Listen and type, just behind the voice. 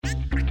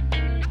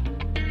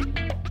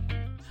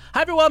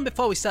Hi everyone,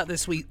 before we start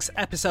this week's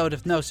episode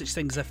of No Such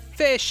Thing as a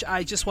Fish,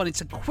 I just wanted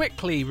to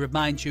quickly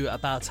remind you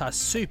about our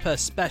super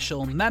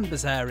special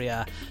members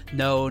area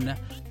known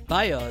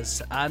by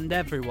us and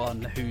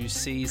everyone who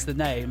sees the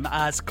name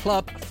as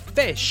Club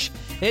Fish.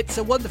 It's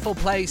a wonderful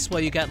place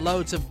where you get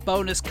loads of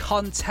bonus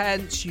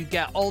content, you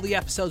get all the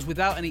episodes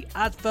without any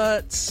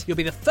adverts, you'll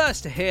be the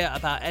first to hear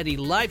about any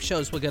live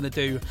shows we're going to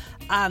do,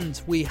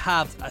 and we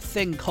have a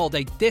thing called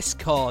a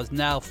Discord.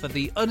 Now, for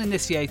the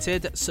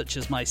uninitiated, such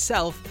as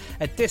myself,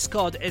 a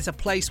Discord is a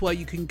place where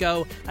you can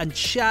go and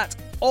chat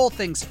all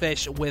things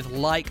fish with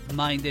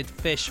like-minded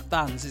fish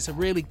fans. It's a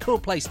really cool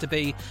place to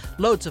be.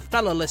 Loads of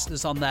fellow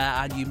listeners on there,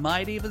 and you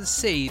might even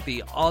see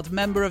the odd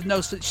member of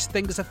No Such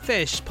Thing as a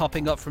Fish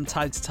popping up from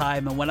time to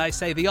time. And when I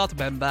say the odd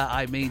member,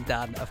 I mean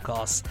Dan, of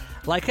course.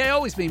 Like I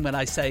always mean when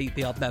I say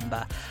the odd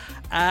member.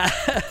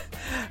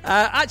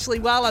 Actually,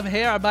 while I'm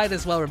here, I might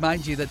as well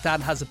remind you that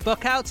Dan has a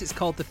book out. It's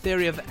called The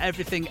Theory of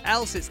Everything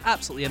Else. It's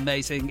absolutely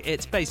amazing.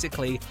 It's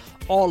basically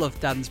all of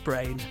Dan's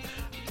brain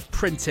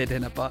printed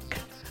in a book.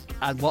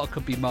 And what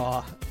could be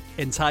more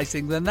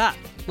enticing than that?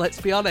 Let's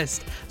be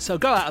honest. So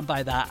go out and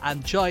buy that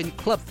and join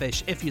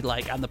Clubfish if you'd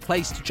like. And the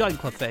place to join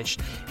Clubfish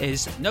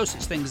is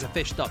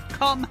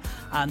nosuchthingasafish.com,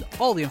 and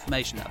all the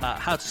information about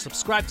how to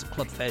subscribe to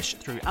Clubfish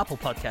through Apple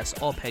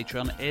Podcasts or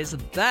Patreon is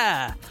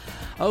there.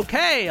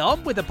 Okay,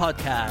 on with the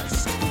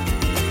podcast.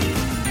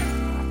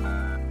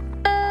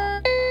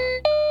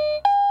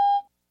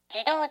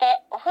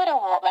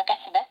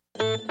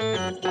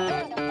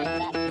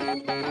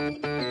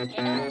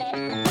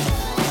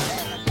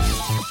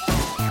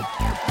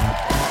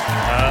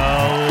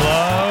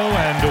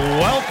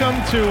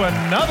 Welcome to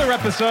another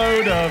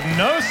episode of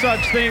No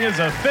Such Thing as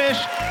a Fish,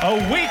 a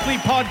weekly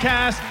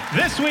podcast.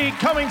 This week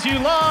coming to you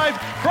live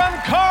from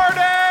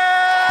Cardiff!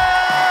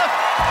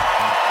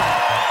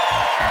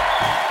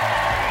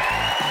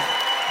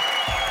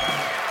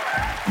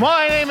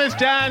 My name is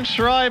Dan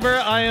Schreiber.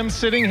 I am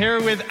sitting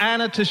here with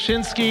Anna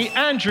Toshinsky,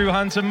 Andrew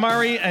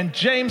Hunter-Murray, and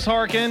James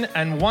Harkin.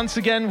 And once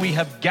again, we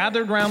have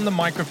gathered around the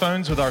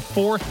microphones with our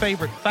 4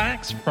 favorite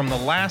facts from the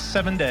last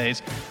 7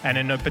 days. And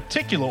in no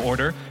particular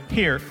order,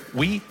 here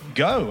we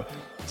go.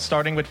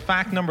 Starting with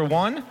fact number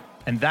 1,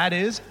 and that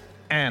is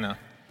Anna.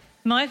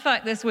 My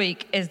fact this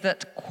week is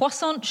that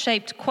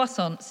croissant-shaped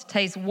croissants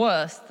taste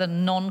worse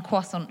than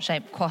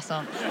non-croissant-shaped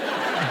croissants.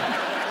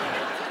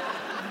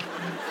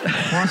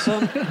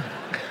 Croissant?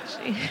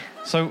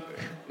 So,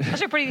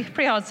 that's a pretty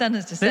hard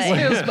sentence to say.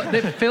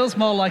 It feels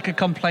more like a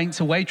complaint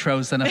to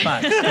Waitrose than a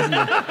fact, doesn't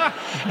it?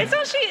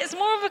 It's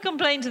more of a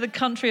complaint to the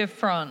country of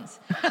France.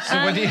 So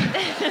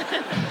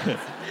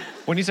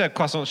when you say a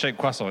croissant-shaped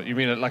croissant, you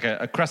mean like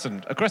a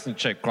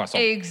crescent-shaped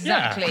croissant?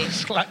 Exactly.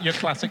 Yeah, your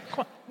classic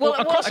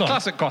a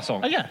classic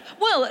croissant. Oh, yeah.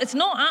 Well, it's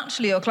not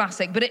actually a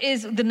classic, but it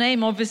is. The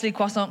name, obviously,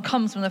 croissant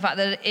comes from the fact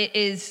that it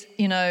is,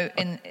 in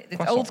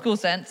its old school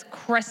sense,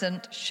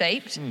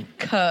 crescent-shaped,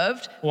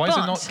 curved. Why is it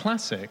not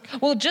classic?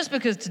 Well, just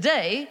because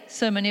today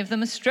so many of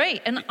them are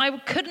straight, and I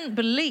couldn't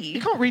believe.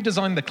 You can't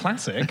redesign the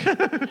classic.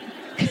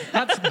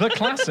 That's the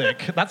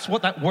classic. That's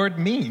what that word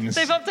means.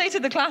 They've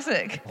updated the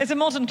classic. It's a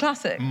modern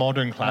classic.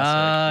 Modern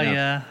classic.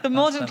 Yeah. The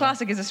modern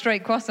classic is a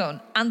straight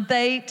croissant, and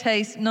they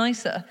taste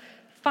nicer.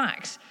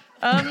 Fact.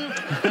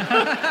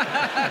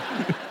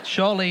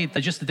 Surely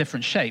they're just a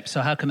different shape,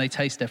 so how can they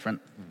taste different?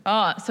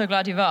 So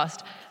glad you've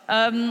asked.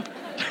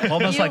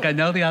 Almost like I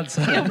know the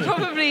answer. You'll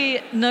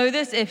probably know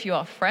this if you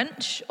are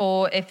French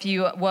or if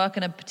you work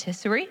in a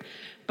patisserie.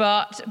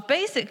 But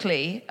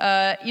basically,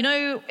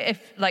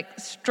 if like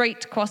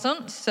straight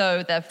croissants,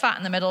 so they're fat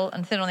in the middle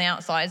and thin on the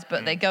outsides,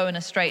 but they go in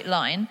a straight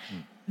line,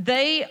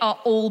 they are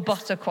all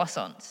butter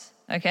croissants,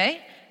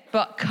 okay?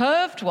 But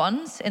curved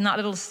ones in that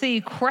little C,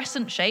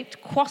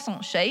 crescent-shaped,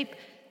 croissant shape,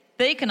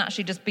 they can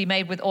actually just be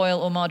made with oil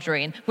or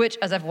margarine, which,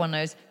 as everyone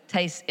knows,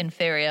 tastes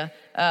inferior.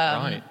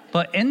 Right.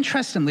 But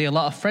interestingly, a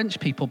lot of French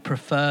people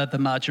prefer the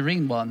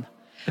margarine one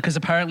because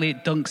apparently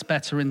it dunks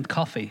better in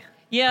coffee.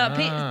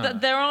 Yeah,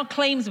 there are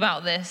claims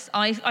about this.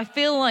 I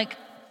feel like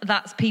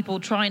that's people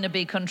trying to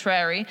be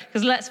contrary,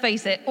 because let's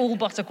face it, all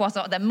butter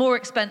croissants, they're more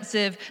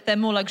expensive, they're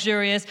more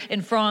luxurious.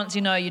 In France,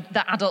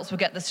 the adults will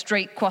get the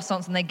straight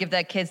croissants and they give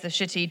their kids the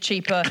shitty,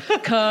 cheaper,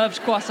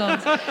 curved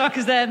croissants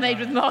because they're made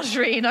with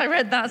margarine. I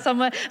read that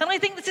somewhere. And I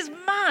think this is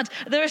mad.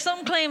 There are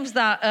some claims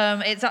that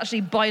it's actually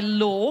by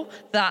law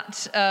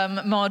that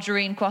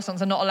margarine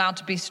croissants are not allowed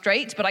to be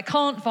straight, but I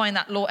can't find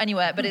that law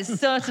anywhere, but it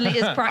certainly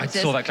is practiced.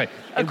 I saw that claim.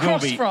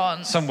 Across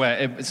France.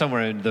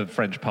 Somewhere in the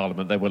French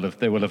Parliament, they will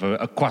have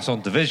a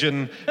croissant division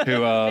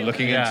who are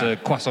looking into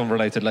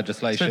croissant-related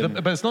legislation.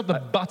 But it's not the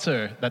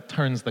butter that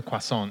turns the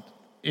croissant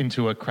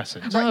into a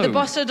crescent. Right, the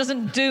butter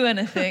doesn't do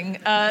anything.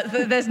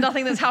 There's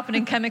nothing that's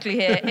happening chemically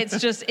here. It's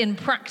just in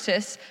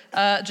practice.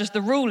 Just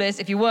the rule is,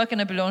 if you work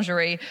in a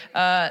boulangerie,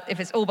 if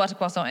it's all butter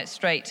croissant, it's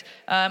straight.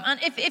 And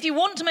if you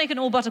want to make an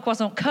all butter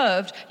croissant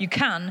curved, you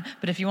can.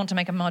 But if you want to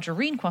make a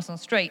margarine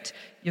croissant straight,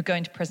 you're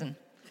going to prison.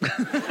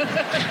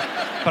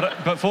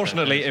 But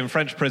fortunately, in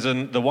French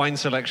prison, the wine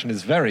selection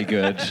is very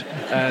good,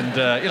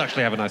 and you'll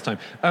actually have a nice time.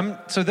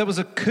 So there was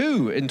a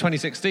coup in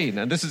 2016,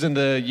 and this is in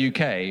the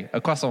UK,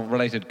 a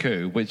croissant-related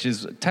coup, which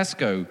is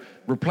Tesco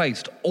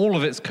replaced all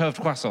of its curved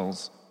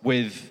croissants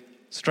with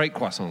straight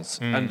croissants,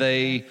 and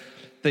they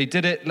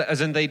did it,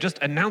 as in they just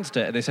announced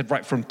it, and they said,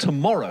 right, from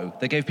tomorrow,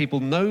 they gave people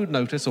no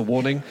notice or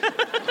warning.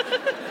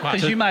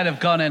 Because you might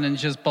have gone in and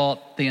just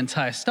bought the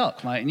entire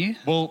stock, mightn't you?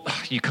 Well,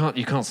 you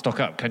can't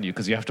stock up, can you?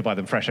 Because you have to buy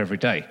them fresh every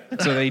day.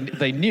 So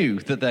they knew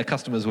that their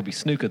customers would be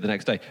snookered the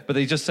next day. But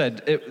they just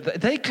said,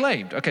 they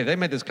claimed, they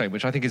made this claim,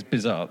 which I think is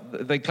bizarre.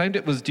 They claimed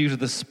it was due to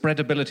the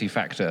spreadability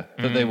factor,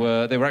 that they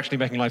were actually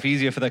making life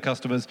easier for their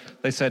customers.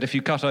 They said if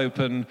you cut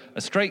open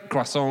a straight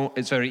croissant,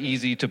 it's very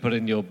easy to put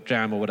in your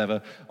jam or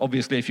whatever.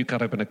 Obviously, if you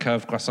cut open a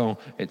curved croissant,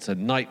 it's a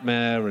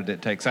nightmare and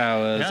it takes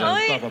hours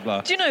and blah, blah,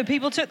 blah. Do you know,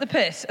 people took the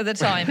piss at the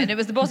time, and it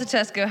was the boss of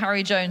Tesco,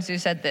 Harry Jones, who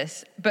said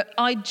this. But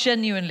I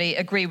genuinely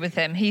agree with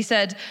him. He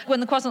said, when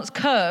the croissant's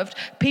curved,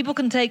 people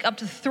can take up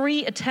to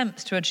 3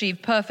 attempts to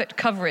achieve perfect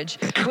coverage,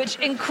 which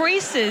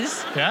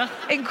increases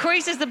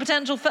the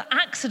potential for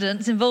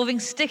accidents involving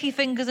sticky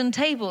fingers and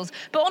tables.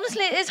 But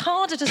honestly, it is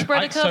harder to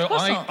spread a curved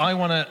croissant. I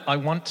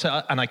want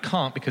to, and I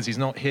can't because he's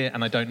not here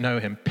and I don't know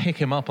him, pick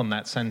him up on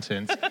that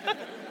sentence.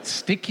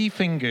 Sticky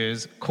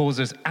fingers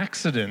causes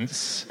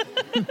accidents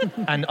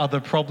and other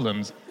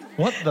problems.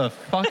 What the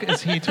fuck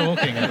is he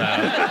talking about?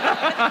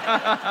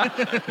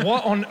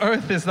 What on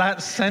earth is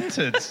that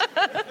sentence?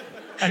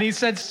 And he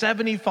said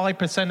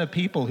 75% of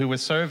people who were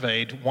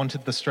surveyed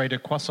wanted the straighter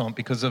croissant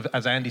because of,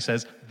 as Andy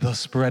says, the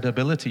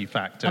spreadability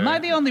factor. Am I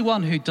the only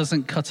one who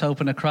doesn't cut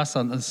open a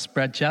croissant and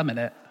spread jam in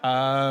it?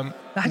 I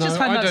just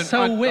find that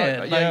so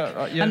weird.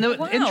 And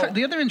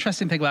the other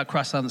interesting thing about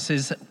croissants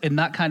is, in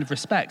that kind of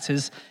respect,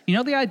 is, you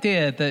know, the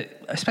idea that,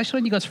 especially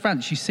when you go to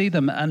France, you see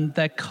them and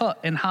they're cut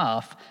in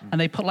half and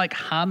they put like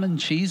ham and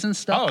cheese and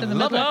stuff in the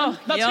middle.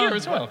 That's here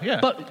as well, yeah.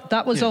 But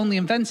that was only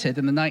invented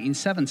in the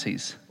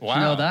 1970s. Wow. Do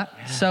you know that?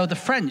 Yeah. So the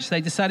French, they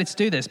decided to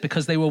do this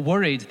because they were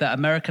worried that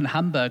American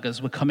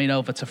hamburgers were coming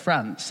over to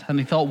France. And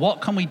they thought,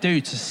 what can we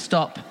do to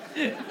stop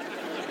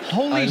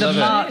the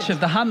march of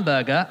the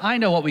hamburger? I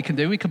know what we can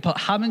do. We can put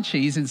ham and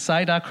cheese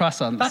inside our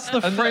croissants. That's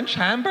the French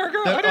hamburger?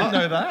 I didn't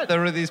know that.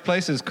 There are these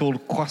places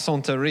called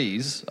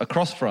croissanteries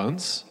across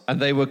France, and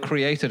they were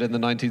created in the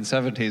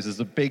 1970s as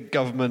a big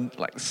government,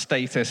 like,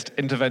 statist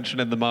intervention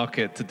in the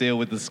market to deal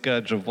with the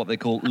scourge of what they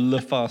call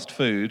le fast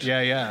food.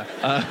 Yeah.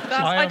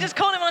 I just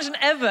can't imagine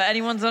ever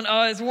anyone's on,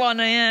 it's 1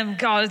 a.m,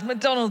 God, is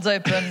McDonald's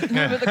open?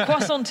 But the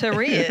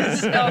croissanterie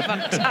is,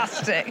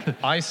 fantastic.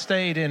 I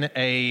stayed in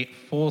a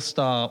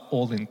 4-star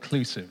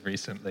all-inclusive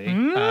recently.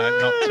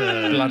 Not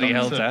to bloody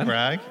hell, Dan.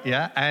 Brag.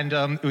 Yeah, and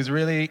it was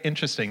really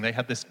interesting. They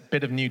had this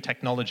bit of new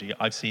technology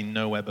I've seen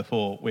nowhere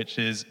before, which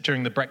is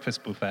during the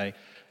breakfast buffet,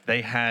 they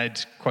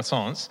had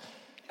croissants,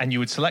 and you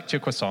would select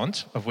your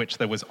croissant, of which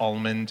there was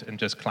almond and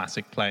just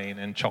classic plain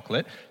and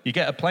chocolate. You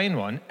get a plain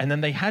one, and then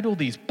they had all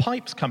these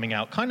pipes coming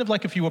out, kind of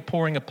like if you were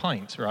pouring a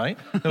pint, right?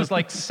 There was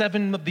like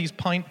 7 of these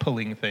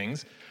pint-pulling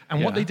things.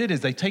 And what they did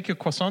is they take your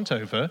croissant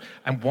over,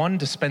 and one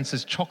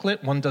dispenses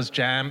chocolate, one does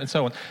jam, and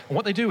so on. And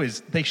what they do is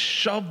they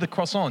shove the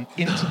croissant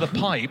into the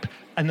pipe,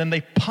 and then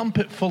they pump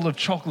it full of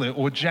chocolate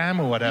or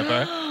jam or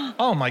whatever.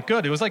 Oh my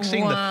God, it was like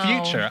seeing the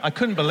future. I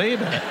couldn't believe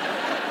it.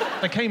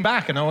 I came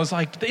back and I was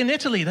like, in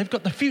Italy, they've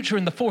got the future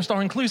in the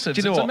 4-star inclusives.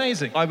 Do you know it's what?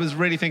 Amazing. I was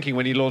really thinking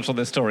when you launched on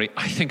this story,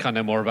 I think I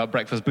know more about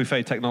breakfast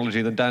buffet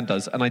technology than Dan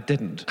does, and I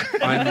didn't.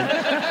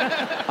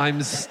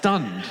 I'm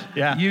stunned.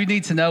 Yeah. You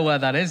need to know where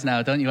that is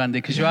now, don't you,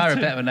 Andy? Because you are a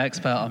bit of an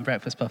expert on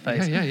breakfast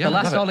buffets. Yeah, the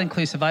last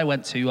all-inclusive I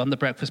went to on the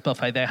breakfast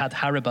buffet, they had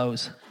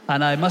Haribos.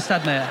 And I must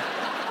admit,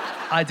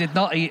 I did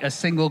not eat a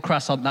single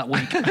croissant that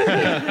week.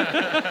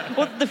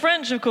 Well, the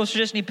French, of course,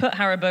 traditionally put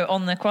Haribo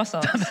on their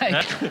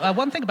croissants.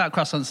 One thing about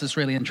croissants that's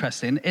really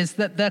interesting is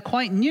that they're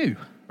quite new,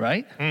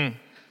 right?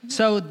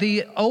 So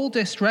the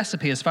oldest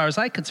recipe, as far as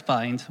I could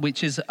find,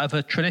 which is of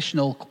a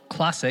traditional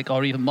classic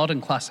or even modern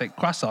classic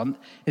croissant,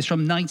 is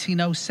from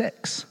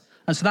 1906.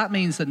 And so that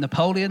means that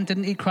Napoleon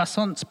didn't eat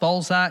croissants,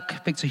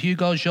 Balzac, Victor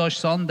Hugo, Georges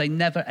Sand, they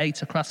never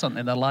ate a croissant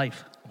in their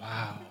life.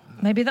 Wow.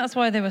 Maybe that's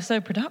why they were so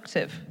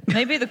productive.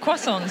 Maybe the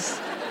croissants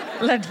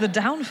led to the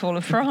downfall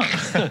of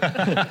France.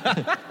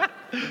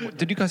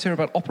 Did you guys hear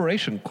about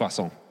Operation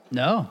Croissant?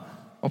 No.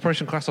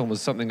 Operation Croissant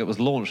was something that was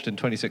launched in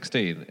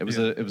 2016. It was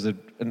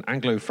an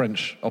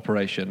Anglo-French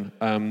operation.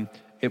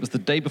 It was the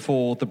day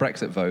before the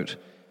Brexit vote,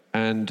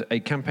 and a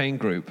campaign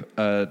group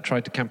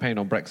tried to campaign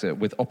on Brexit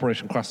with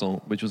Operation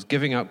Croissant, which was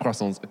giving out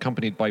croissants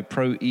accompanied by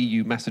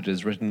pro-EU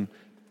messages written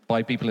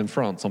by people in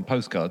France on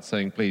postcards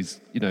saying, please,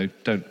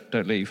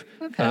 don't leave.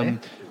 Okay. And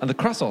the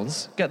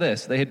croissants, get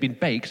this, they had been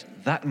baked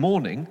that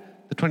morning,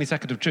 the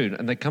 22nd of June,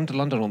 and they come to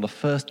London on the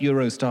first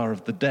Eurostar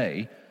of the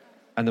day,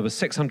 and there were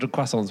 600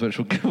 croissants,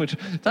 which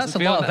that's a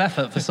lot of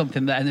effort for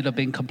something that ended up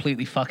being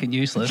completely fucking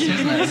useless,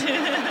 isn't it?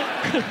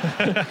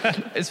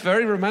 It's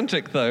very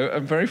romantic, though,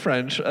 and very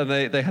French, and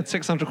they had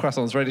 600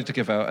 croissants ready to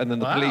give out, and then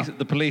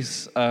the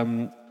police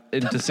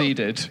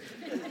interceded.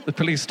 The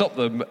police stopped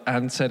them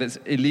and said it's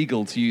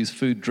illegal to use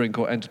food, drink,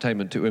 or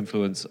entertainment to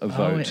influence a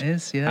vote. Oh, it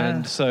is, yeah.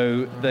 And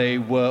so they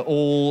were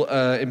all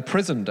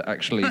imprisoned,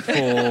 actually,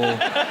 for...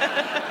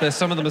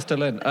 Some of them are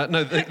still in.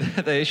 No,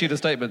 they issued a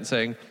statement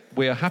saying,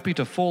 "We are happy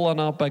to fall on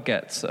our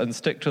baguettes and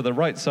stick to the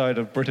right side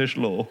of British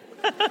law."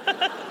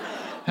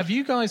 Have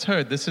you guys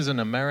heard, this is in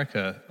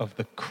America, of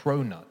the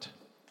cronut?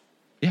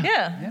 Yeah.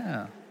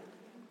 Yeah.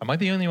 Am I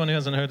the only one who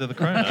hasn't heard of the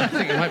cronut? I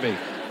think it might be.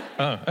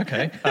 Oh,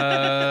 okay.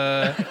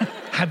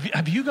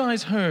 Have you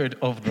guys heard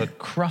of the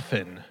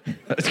cruffin?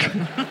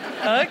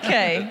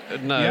 Okay.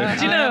 No. Yeah.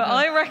 Do you know,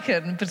 I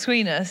reckon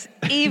between us,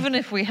 even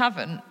if we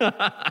haven't,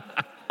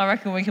 I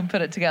reckon we can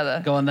put it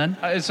together. Go on then.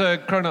 It's a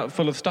cronut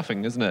full of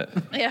stuffing, isn't it?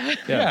 Yeah.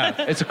 Yeah.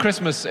 It's a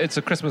Christmas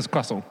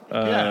croissant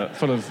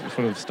full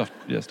of stuff.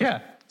 Yeah. Stuff.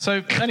 Yeah.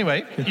 So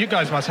anyway, you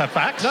guys must have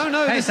facts.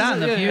 No. Hey, this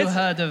Dan, is, have you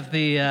heard of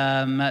the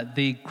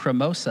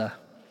cremosa?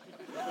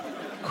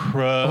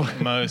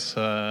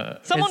 Cremosa.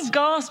 Someone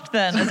gasped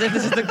then as if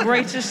this is the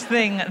greatest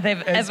thing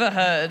they've ever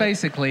heard.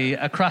 Basically,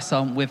 a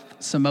croissant with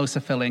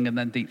samosa filling and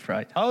then deep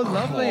fried. Oh,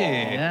 lovely.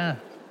 Yeah.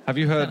 Have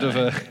you heard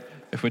of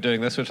if we're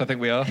doing this, which I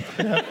think we are,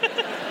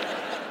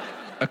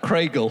 a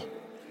Craigle?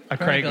 A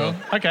Craigle.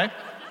 Okay.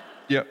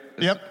 Yep.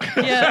 Yep.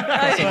 Yeah.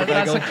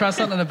 That's a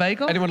croissant and a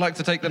bagel? Anyone like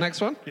to take the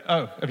next one?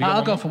 Oh, have you got I'll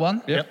one go more? for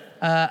one. Yep.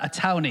 A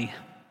townie.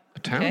 A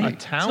town? Okay. A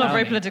It's not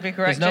very politically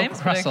correct, There's no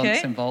James, but croissants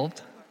okay.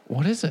 involved.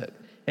 What is it?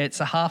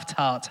 It's a half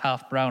tart,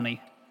 half brownie.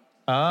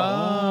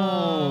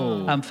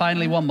 Oh. And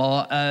finally, one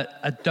more,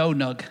 a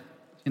donug.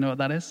 You know what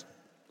that is?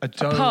 A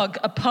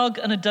Pug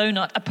and a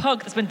donut. A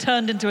pug that's been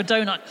turned into a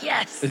donut.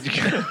 Yes.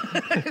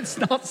 It's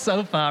not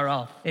so far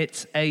off.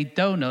 It's a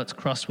donut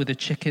crossed with a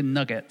chicken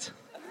nugget.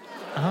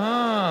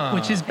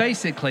 Which is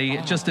basically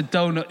just a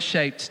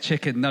donut-shaped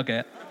chicken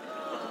nugget.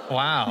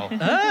 Wow.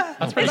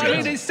 That's pretty good. I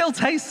mean, it still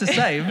tastes the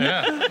same.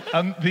 Yeah.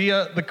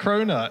 The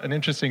cronut, an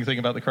interesting thing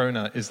about the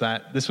cronut is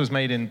that this was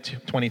made in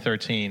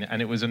 2013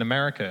 and it was in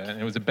America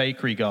and it was a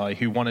bakery guy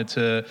who wanted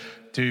to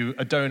do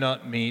a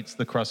donut meets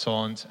the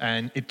croissant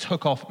and it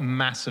took off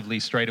massively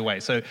straight away.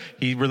 So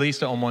he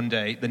released it on one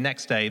day. The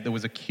next day, there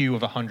was a queue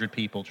of 100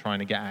 people trying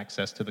to get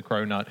access to the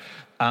cronut.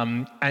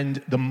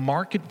 And the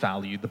market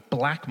value, the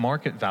black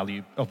market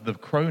value of the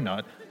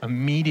cronut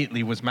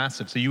immediately was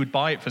massive. So you would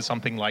buy it for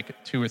something like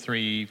 $2 or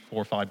 $3,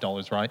 $4,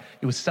 $5, right?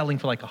 It was selling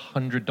for like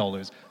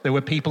 $100. There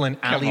were people in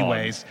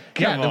alleyways.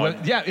 Come on.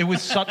 It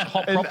was such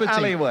hot property.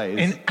 alleyways?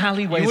 In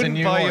alleyways You in wouldn't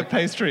New buy York. a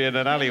pastry in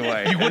an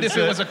alleyway. You would if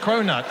it was a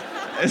cronut.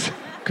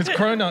 Because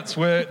cronuts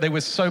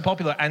were so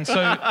popular. And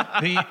so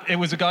it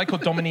was a guy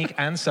called Dominique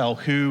Ansel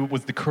who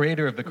was the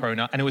creator of the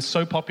cronut, and it was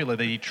so popular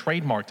that he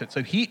trademarked it.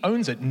 So he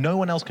owns it. No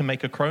one else can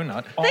make a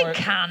cronut. They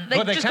can.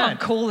 They just can't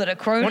call it a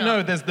cronut. Well,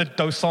 no, there's the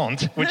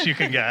dosant, which you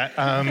can get.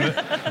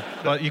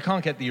 But you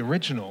can't get the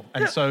original.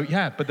 And so,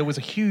 yeah, but there was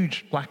a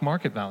huge black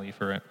market value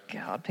for it.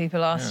 God,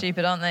 people are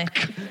stupid, aren't they?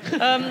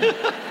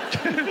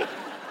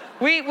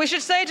 We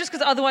should say, just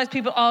because otherwise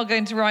people are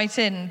going to write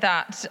in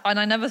that, and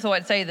I never thought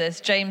I'd say this,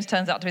 James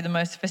turns out to be the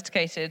most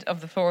sophisticated of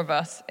the four of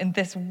us in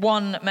this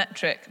one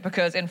metric,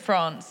 because in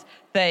France,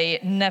 they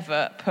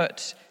never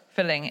put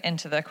filling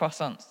into their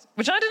croissants,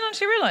 which I didn't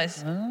actually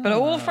realise. But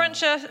all French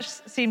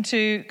chefs seem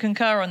to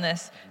concur on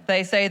this.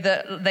 They say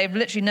that they've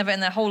literally never in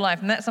their whole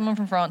life met someone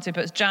from France who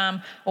puts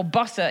jam or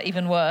butter,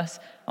 even worse,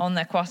 on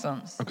their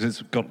croissants. Because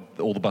it's got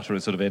all the butter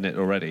is sort of in it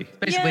already.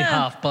 Basically Yeah.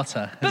 half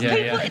butter. But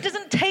it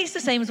doesn't taste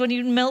the same as when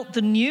you melt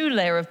the new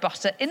layer of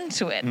butter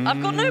into it.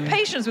 I've got no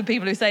patience with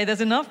people who say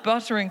there's enough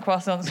butter in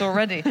croissants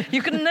already.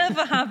 You can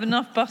never have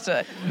enough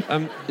butter.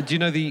 Do you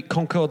know the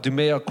Concours du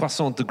meilleur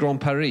croissant de Grand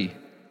Paris?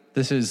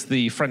 This is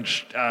the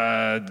French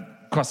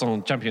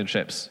croissant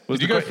championships.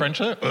 Did you go French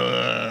there?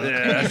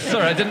 Yeah,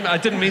 sorry, I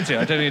didn't mean to.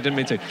 I didn't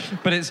mean to.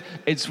 But it's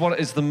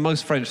the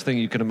most French thing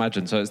you can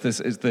imagine. So it's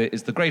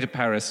the Greater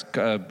Paris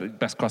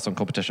best croissant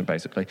competition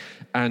basically.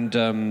 And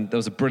there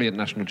was a brilliant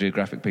National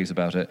Geographic piece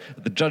about it.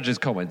 The judges'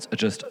 comments are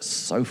just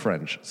so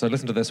French. So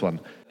listen to this one.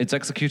 It's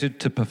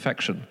executed to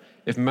perfection.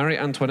 If Marie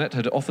Antoinette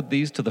had offered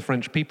these to the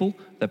French people,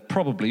 there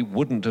probably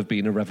wouldn't have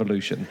been a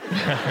revolution.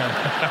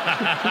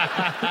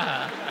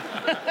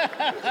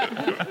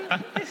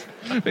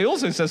 He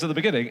also says at the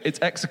beginning, it's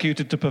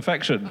executed to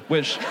perfection,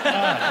 which...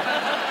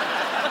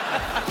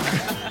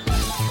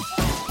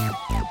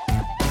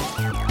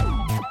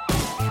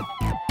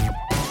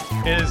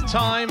 It is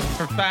time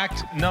for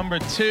fact number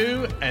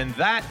 2, and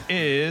that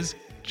is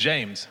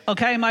James.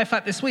 Okay, my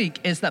fact this week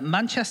is that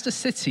Manchester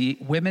City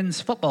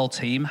women's football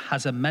team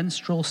has a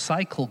menstrual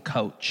cycle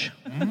coach.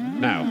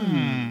 Now,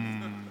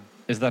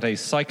 is that a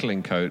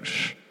cycling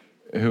coach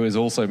who is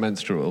also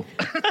menstrual?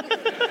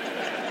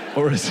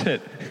 Or is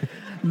it...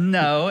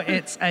 No,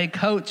 it's a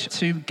coach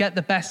to get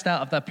the best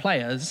out of their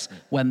players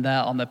when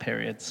they're on their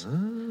periods.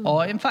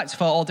 Or, in fact,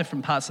 for all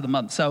different parts of the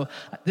month. So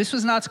this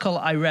was an article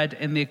I read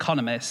in The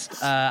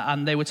Economist,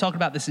 and they were talking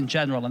about this in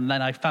general, and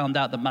then I found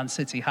out that Man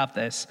City have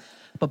this.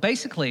 But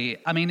basically,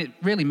 I mean, it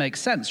really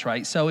makes sense,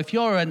 right? So if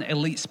you're an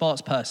elite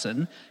sports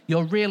person,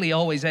 you're really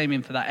always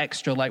aiming for that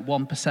extra,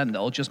 1%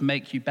 that'll just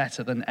make you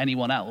better than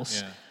anyone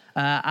else. Yeah.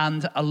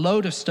 And a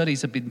load of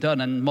studies have been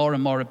done, and more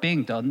are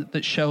being done,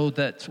 that show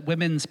that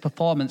women's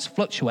performance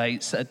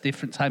fluctuates at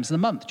different times of the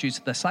month due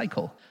to their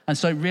cycle. And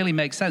so it really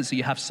makes sense that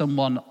you have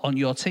someone on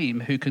your team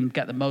who can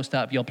get the most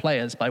out of your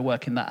players by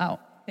working that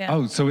out. Yeah.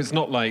 Oh, so it's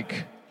not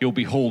like you'll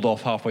be hauled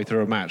off halfway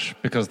through a match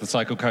because the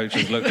cycle coach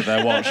has looked at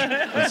their watch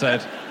and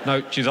said,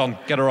 no, she's on,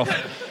 get her off.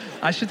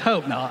 I should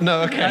hope not.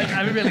 No, okay.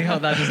 I really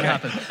hope that doesn't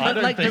happen. I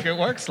don't think it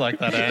works like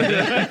that,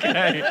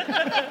 Andy.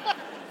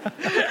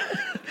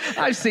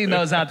 I've seen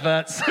those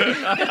adverts.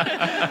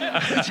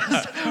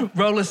 Just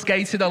roller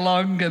skating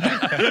along.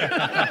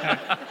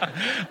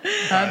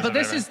 But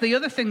this is the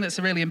other thing that's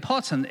really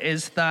important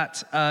is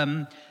that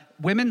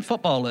women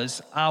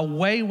footballers are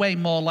way, way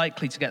more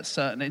likely to get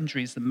certain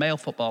injuries than male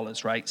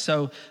footballers, right?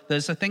 So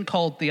there's a thing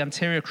called the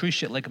anterior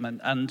cruciate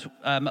ligament, and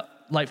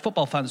like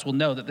football fans will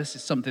know that this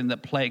is something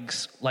that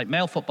plagues like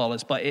male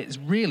footballers, but it's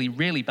really,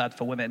 really bad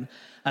for women.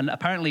 And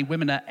apparently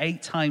women are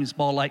 8 times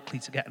more likely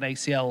to get an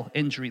ACL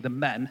injury than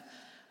men.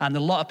 And a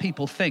lot of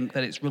people think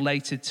that it's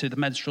related to the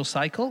menstrual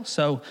cycle.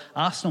 So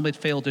Arsenal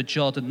midfielder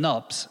Jordan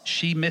Nobbs,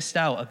 she missed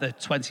out of the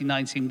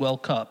 2019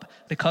 World Cup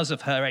because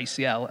of her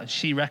ACL, and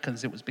she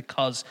reckons it was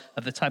because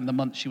of the time of the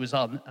month she was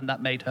on, and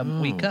that made her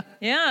weaker.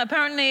 Yeah,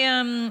 apparently,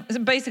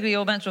 basically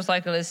your menstrual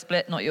cycle is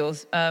split, not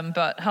yours,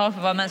 but half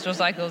of our menstrual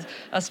cycles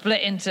are split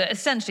into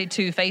essentially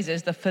 2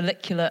 phases, the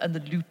follicular and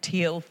the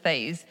luteal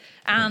phase.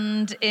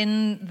 And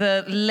in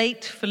the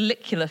late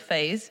follicular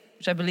phase,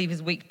 which I believe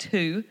is week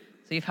 2,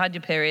 so you've had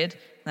your period,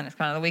 then it's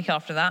kind of the week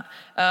after that.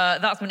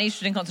 That's when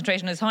estrogen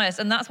concentration is highest,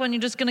 and that's when you're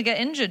just going to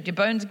get injured. Your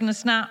bones are going to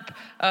snap,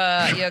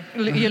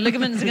 your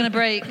ligaments are going to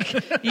break.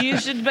 You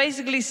should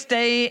basically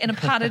stay in a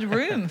padded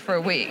room for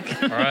a week.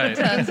 Right. It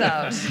turns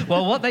out.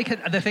 Well,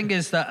 the thing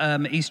is that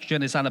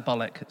estrogen is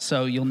anabolic.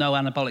 So you'll know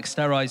anabolic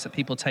steroids that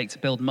people take to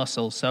build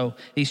muscle. So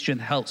estrogen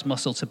helps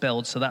muscle to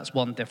build. So that's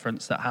one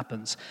difference that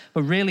happens.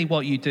 But really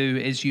what you do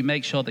is you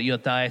make sure that your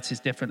diet is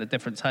different at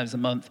different times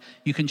of the month.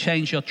 You can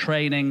change your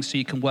training so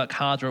you can work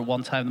harder at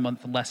one time of the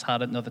month and less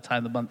hard at another time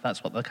of the month.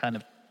 That's what they're kind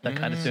of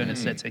doing in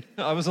City.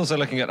 I was also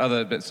looking at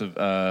other bits of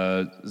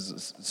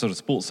sort of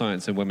sports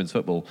science in women's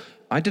football.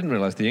 I didn't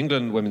realise the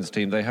England women's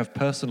team, they have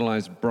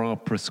personalised bra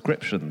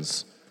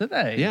prescriptions. Did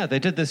they? Yeah, they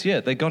did this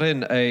year. They got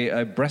in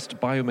a breast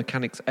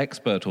biomechanics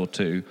expert or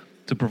two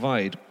to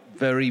provide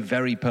very,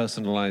 very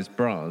personalised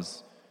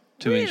bras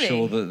to Really?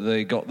 ensure that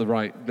they got the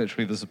right,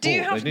 literally the support Do you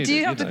they have, needed. do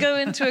you have to go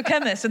into a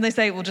chemist and they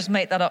say, we'll just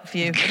make that up for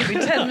you? It'll be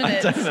 10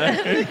 minutes.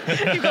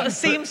 You've got a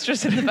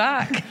seamstress in the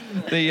back.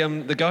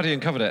 The Guardian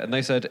covered it, and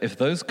they said if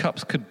those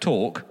cups could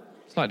talk,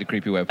 slightly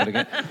creepy way of putting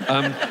it,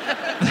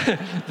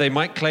 they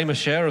might claim a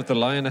share of the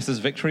Lionesses'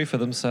 victory for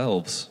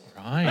themselves.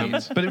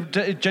 Right. But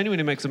it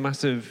genuinely makes a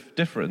massive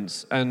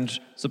difference. And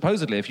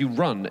supposedly, if you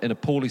run in a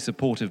poorly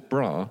supportive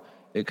bra,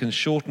 it can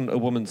shorten a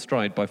woman's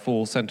stride by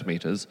 4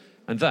 centimetres.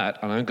 And that,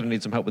 and I'm going to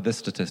need some help with this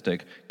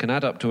statistic, can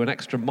add up to an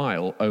extra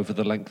mile over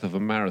the length of a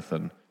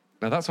marathon.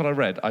 Now, that's what I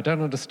read. I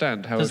don't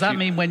understand how... Does that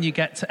mean when you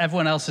get to...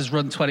 Everyone else has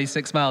run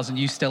 26 miles and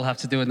you still have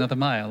to do another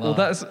mile? Well,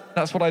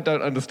 that's what I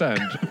don't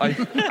understand.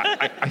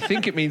 I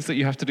think it means that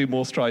you have to do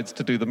more strides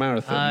to do the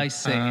marathon. I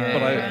see.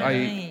 But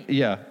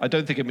I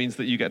don't think it means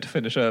that you get to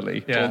finish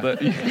early. Yeah. Or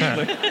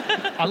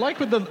that I like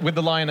with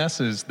the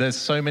Lionesses, there's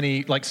so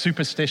many, like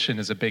superstition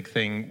is a big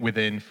thing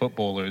within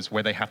footballers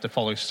where they have to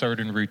follow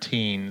certain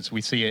routines.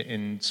 We see it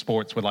in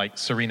sports where like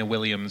Serena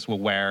Williams will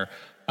wear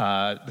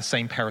the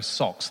same pair of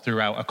socks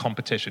throughout a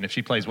competition. If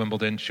she plays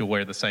Wimbledon, she'll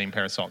wear the same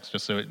pair of socks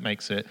just so it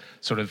makes it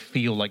sort of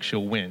feel like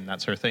she'll win.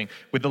 That's her thing.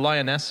 With the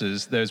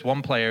Lionesses, there's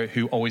one player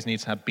who always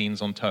needs to have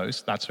beans on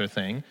toast. That's her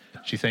thing.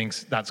 She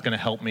thinks that's going to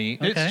help me.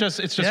 Okay.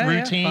 It's just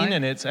routine,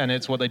 and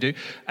it's what they do.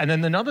 And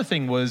then another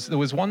thing was there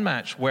was one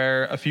match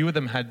where a few of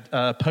them had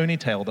a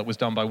ponytail that was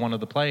done by one of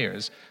the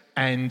players.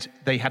 And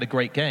they had a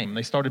great game.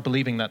 They started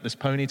believing that this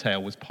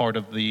ponytail was part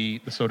of the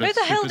sort of Who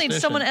the hell needs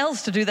superstition. someone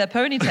else to do their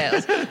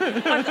ponytails?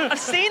 I've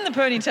seen the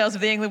ponytails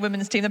of the England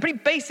women's team. They're pretty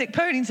basic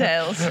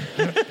ponytails.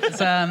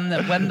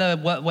 When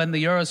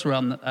the Euros were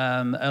on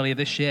earlier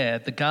this year,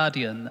 the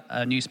Guardian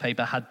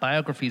newspaper had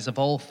biographies of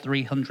all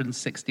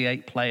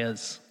 368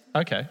 players.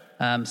 Okay.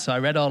 So I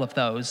read all of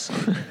those.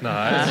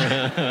 Nice.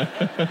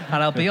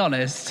 And I'll be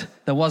honest,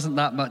 there wasn't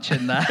that much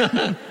in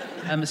there.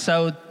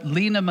 So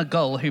Lena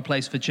Magull, who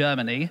plays for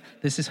Germany,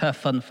 this is her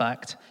fun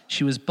fact.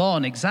 She was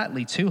born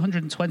exactly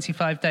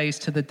 225 days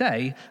to the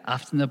day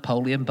after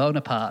Napoleon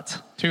Bonaparte.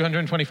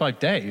 225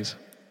 days?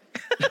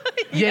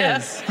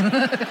 Yes.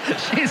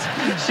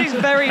 She's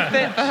very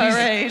fit for her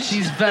age.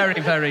 She's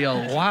very, very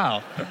old.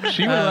 Wow.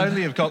 She will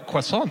only have got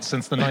croissants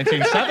since the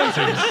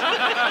 1970s.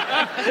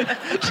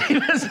 She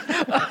was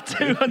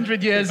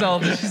 200 years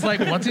old, and she's like,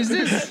 what is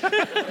this?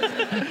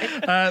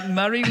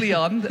 Marie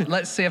Leon,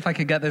 let's see if I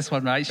can get this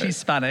one right. She's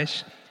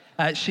Spanish.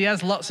 She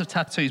has lots of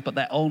tattoos, but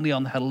they're only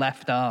on her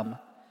left arm.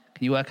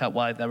 Can you work out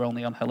why they're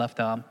only on her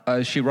left arm?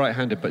 she's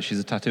right-handed, but she's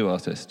a tattoo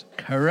artist.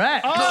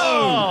 Correct.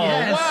 Oh,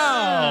 Yes.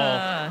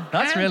 wow.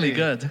 That's Andy. really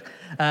good.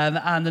 And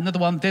another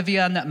one,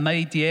 Viviane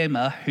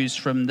Miedema, who's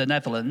from the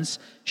Netherlands.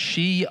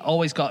 She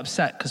always got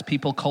upset because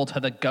people called her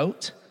the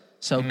goat.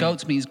 So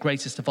GOAT means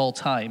greatest of all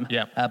time.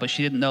 Yeah. But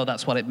she didn't know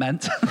that's what it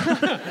meant.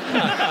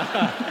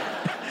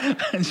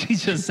 And she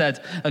just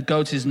said, a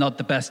goat is not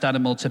the best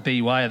animal to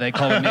be. Why are they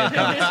calling me a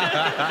goat?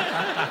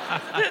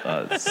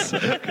 That's so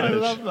good. I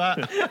love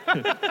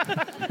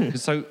that.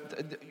 So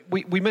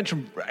we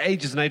mentioned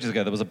ages and ages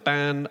ago there was a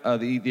ban.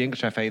 The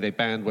English FA, they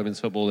banned women's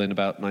football in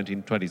about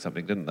 1920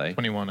 something, didn't they?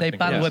 21. I They think.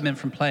 banned Yes. women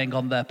from playing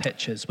on their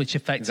pitches, which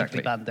effectively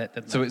Exactly. banned it,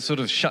 didn't So they? it sort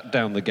of shut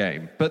down the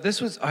game. But this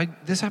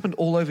happened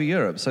all over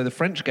Europe. So the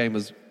French game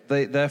was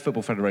their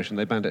football federation.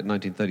 They banned it in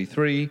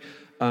 1933.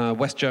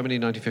 West Germany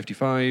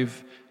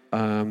 1955.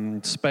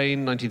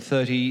 Spain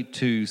 1930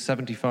 to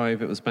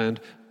 75 it was banned.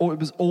 Or it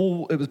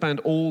was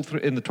banned all through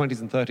in the 20s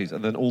and 30s,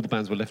 and then all the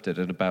bans were lifted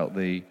in about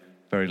the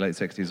very late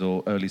 60s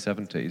or early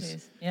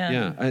 70s.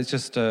 Yeah. And it's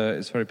just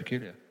it's very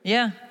peculiar.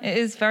 Yeah, it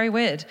is very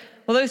weird.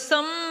 Although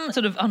some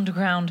sort of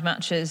underground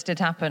matches did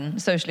happen,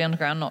 socially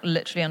underground, not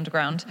literally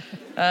underground,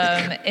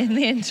 in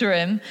the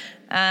interim.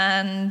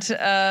 And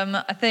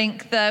I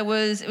think it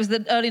was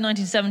the early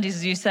 1970s,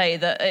 as you say,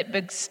 that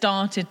it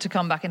started to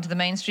come back into the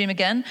mainstream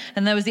again.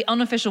 And there was the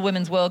unofficial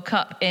Women's World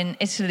Cup in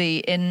Italy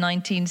in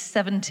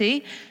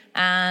 1970.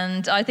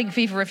 And I think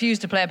FIFA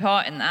refused to play a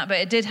part in that, but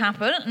it did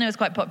happen, and it was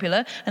quite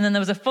popular. And then there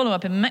was a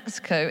follow-up in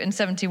Mexico in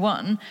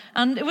 71,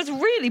 and it was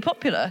really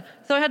popular.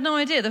 So I had no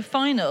idea. The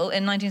final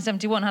in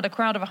 1971 had a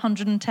crowd of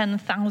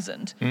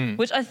 110,000,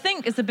 which I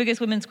think is the biggest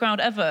women's crowd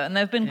ever. And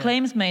there have been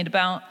claims made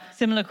about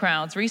similar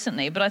crowds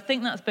recently, but I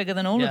think that's bigger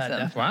than all of them.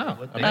 definitely. Wow,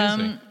 Would be.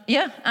 amazing.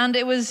 Yeah, and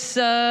it was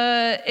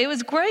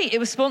great. It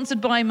was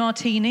sponsored by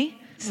Martini,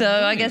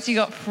 so I guess you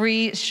got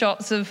free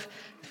shots of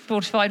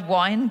fortified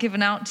wine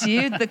given out to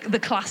you, the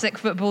classic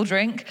football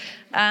drink,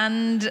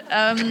 and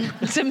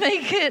to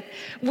make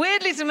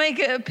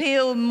it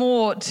appeal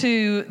more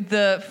to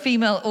the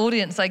female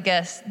audience, I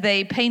guess,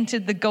 they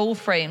painted the goal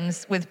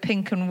frames with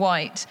pink and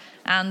white,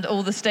 and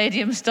all the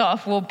stadium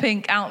staff wore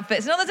pink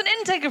outfits. Now, there's an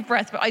intake of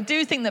breath, but I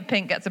do think that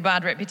pink gets a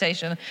bad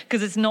reputation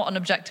because it's not an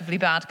objectively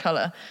bad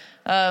colour.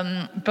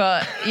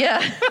 But yeah.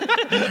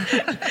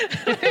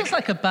 It feels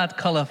like a bad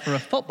colour for a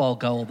football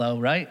goal, though,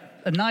 right?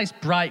 A nice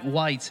bright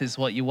white is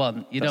what you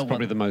want. You That's don't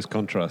probably want... the most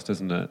contrast,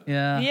 isn't it?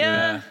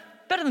 Yeah.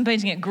 Better than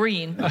painting it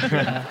green.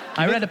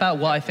 I read about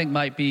what I think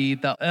might be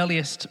the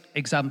earliest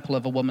example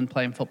of a woman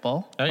playing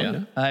football. Oh,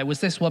 yeah. It was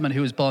this woman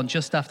who was born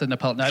just after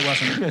Napoleon. No, it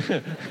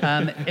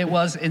wasn't. It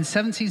was in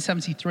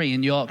 1773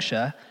 in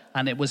Yorkshire,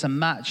 and it was a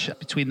match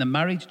between the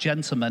married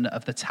gentlemen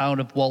of the town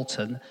of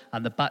Walton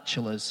and the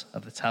bachelors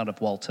of the town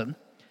of Walton.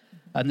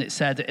 And it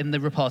said, in the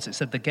report, it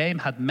said the game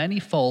had many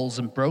falls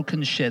and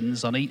broken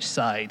shins on each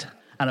side.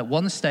 And at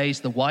one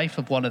stage, the wife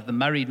of one of the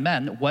married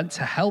men went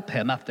to help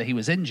him after he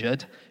was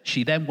injured.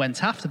 She then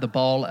went after the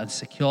ball and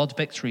secured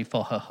victory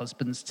for her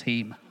husband's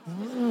team.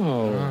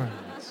 Oh.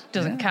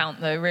 Doesn't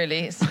count, though,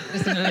 really. It's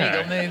an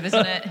illegal move,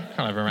 isn't it?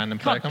 Kind of a random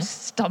play. Can't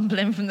just stumble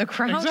in from the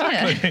crowd.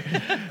 Exactly.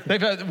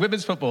 Yeah.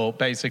 Women's football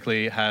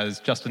basically has,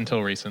 just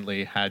until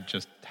recently, had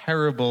just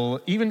terrible,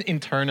 even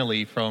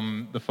internally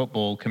from the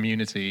football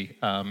community,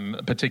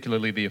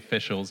 particularly the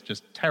officials,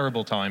 just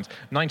terrible times.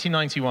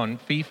 1991,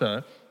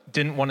 FIFA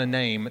didn't want to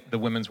name the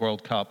Women's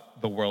World Cup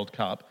the World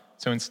Cup.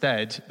 So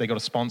instead, they got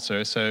a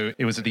sponsor. So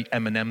it was the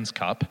M&M's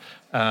Cup.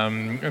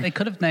 They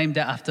could have named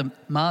it after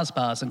Mars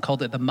bars and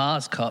called it the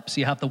Mars Cup. So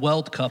you have the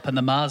World Cup and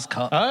the Mars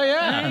Cup. Oh,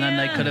 yeah. And then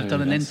they could have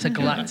done an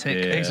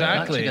intergalactic match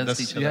Exactly.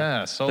 against each other.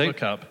 Yeah, Solar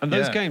Cup. And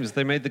those Yeah. games,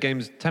 they made the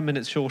games 10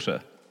 minutes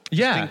shorter.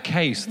 Yeah. Just in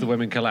case the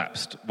women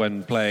collapsed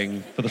when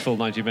playing for the full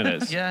 90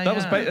 minutes.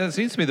 That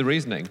seems to be the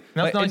reasoning.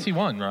 That's Like,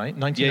 91, right? Yeah,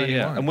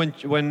 1991. And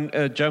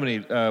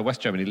when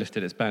West Germany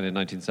lifted its ban in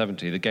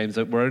 1970, the games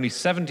were only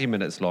 70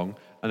 minutes long,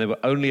 and they were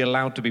only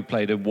allowed to be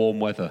played in warm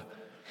weather.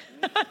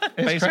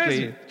 Basically,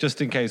 crazy.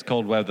 just in case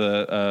cold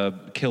weather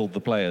killed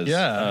the players.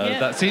 Yeah.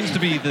 That seems to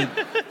be the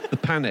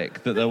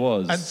panic that there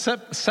was. And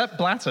Sepp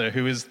Blatter,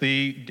 who is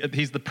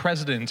he's the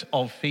president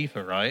of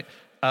FIFA, right?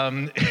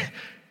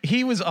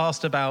 He was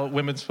asked about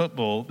women's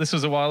football. This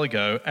was a while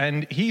ago,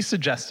 and he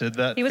suggested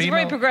that He was a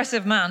very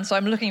progressive man, so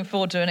I'm looking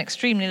forward to an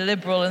extremely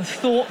liberal and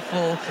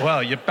thoughtful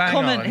Well, you're bang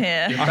comment on.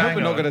 here. You're I hope bang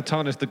we're not on. going to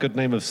tarnish the good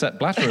name of Sepp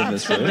Blatter in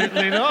this room.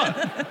 Absolutely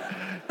not.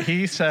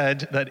 He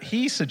said that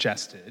he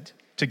suggested,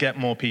 to get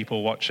more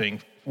people watching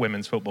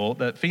women's football,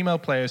 that female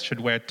players should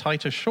wear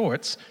tighter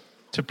shorts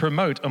to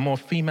promote a more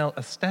female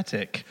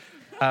aesthetic.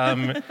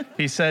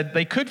 He said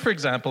they could, for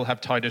example,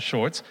 have tighter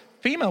shorts.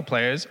 Female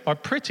players are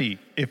pretty,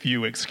 if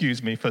you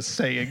excuse me for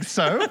saying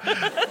so.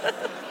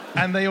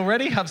 And they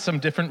already have some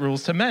different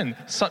rules to men,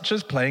 such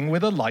as playing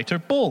with a lighter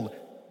ball.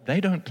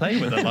 They don't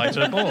play with a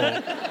lighter ball.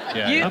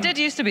 Yeah. You did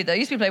used to be, though.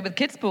 Used to be played with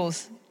kids'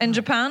 balls. In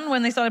Japan,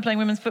 when they started playing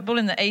women's football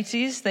in the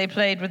 80s, they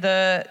played with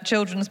a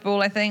children's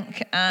ball, I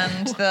think,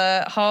 and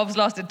the halves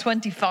lasted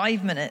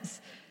 25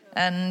 minutes.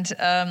 And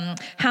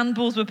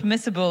handballs were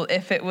permissible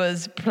if it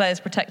was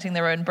players protecting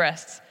their own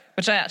breasts,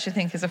 which I actually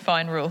think is a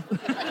fine rule.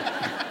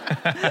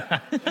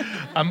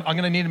 I'm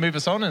going to need to move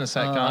us on in a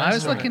sec, guys. I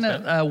was looking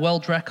at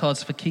world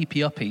records for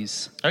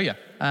keepy-uppies. Oh, yeah.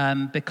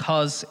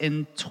 because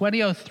in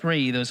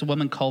 2003, there was a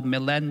woman called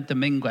Milene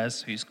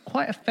Dominguez, who's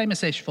quite a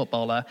famous-ish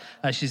footballer.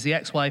 She's the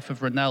ex-wife of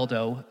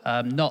Ronaldo,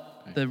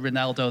 not the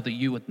Ronaldo that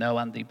you would know,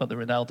 Andy, but the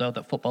Ronaldo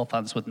that football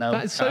fans would know.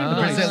 That's so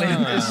nice.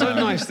 It's so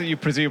nice that you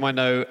presume I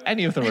know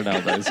any of the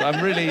Ronaldos.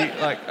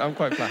 I'm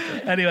quite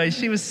flattered. Anyway,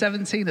 she was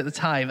 17 at the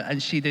time,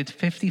 and she did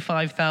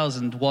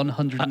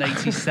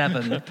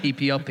 55,187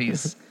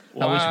 PP-uppies,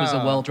 which was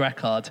a world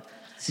record.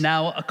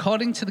 Now,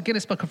 according to the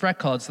Guinness Book of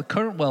Records, the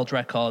current world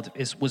record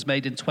was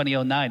made in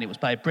 2009. It was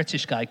by a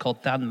British guy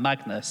called Dan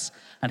Magnus,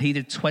 and he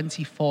did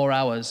 24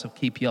 hours of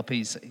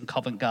keepy-uppies in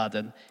Covent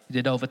Garden. He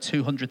did over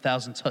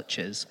 200,000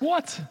 touches.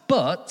 What?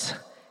 But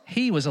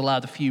he was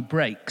allowed a few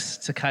breaks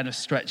to kind of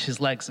stretch his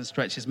legs and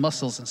stretch his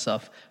muscles and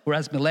stuff,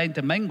 whereas Milene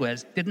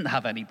Dominguez didn't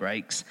have any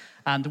breaks.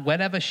 And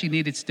whenever she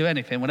needed to do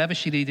anything, whenever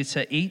she needed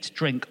to eat,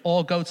 drink,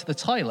 or go to the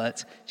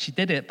toilet, she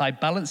did it by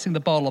balancing the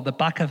ball on the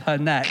back of her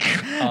neck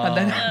and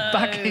then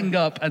backing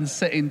up and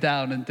sitting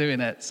down and doing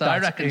it. So I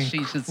reckon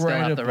she should still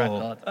have the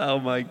record. Oh,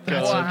 my God.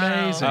 That's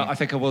amazing. I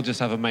think I will just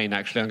have a main,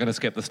 actually. I'm going to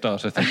skip the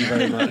starter. Thank you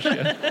very much.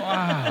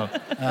 Wow.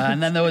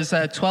 And then there was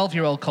a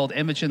 12-year-old called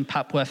Imogen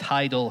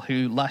Papworth-Heidel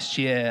who last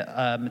year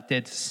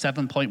did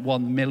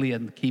 7.1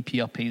 million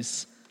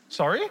keepy-uppies.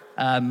 Sorry?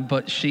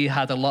 But she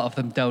had a lot of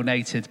them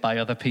donated by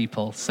other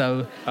people.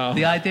 So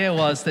the idea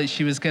was that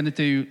she was going to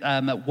do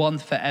one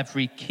for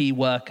every key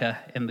worker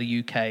in the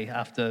UK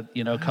after,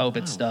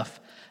 COVID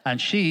stuff.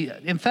 And she,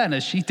 in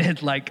fairness, she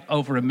did like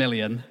over 1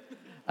 million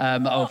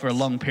over a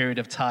long period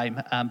of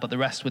time. But the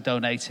rest were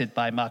donated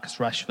by Marcus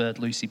Rashford,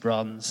 Lucy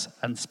Bronze,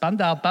 and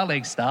Spandau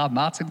Ballet star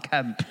Martin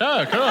Kemp.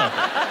 Oh, cool.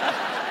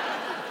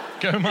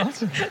 Go,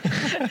 Martin.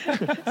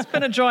 It's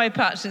been a dry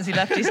patch since he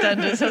left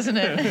EastEnders, hasn't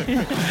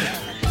it?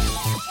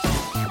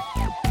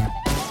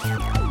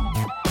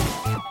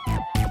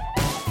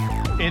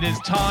 It is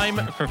time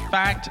for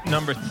fact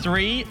number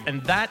 3,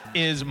 and that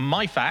is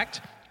my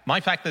fact.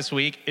 My fact this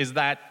week is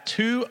that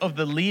 2 of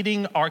the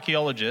leading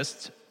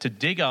archaeologists to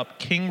dig up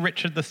King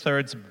Richard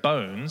III's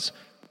bones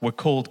were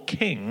called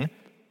King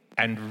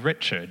and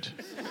Richard.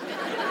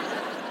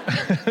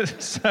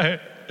 So,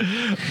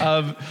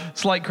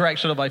 slight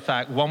correction of my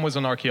fact. One was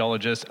an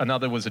archaeologist,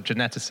 another was a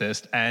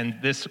geneticist, and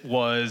this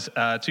was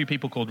 2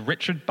 people called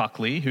Richard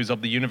Buckley, who's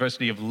of the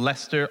University of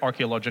Leicester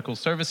Archaeological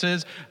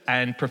Services,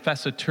 and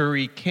Professor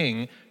Turi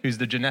King, who's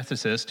the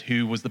geneticist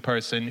who was the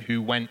person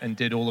who went and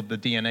did all of the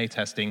DNA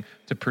testing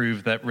to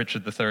prove that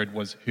Richard III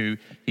was who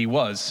he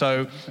was.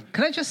 So,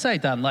 can I just say,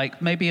 Dan,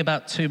 like maybe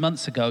about 2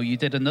 months ago, you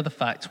did another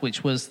fact,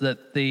 which was that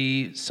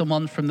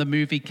someone from the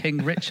movie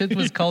King Richard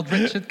was called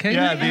Richard King?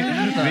 yeah,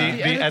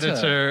 the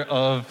editor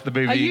of the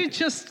movie. Are you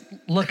just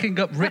looking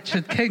up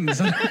Richard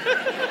Kings?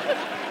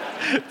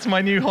 It's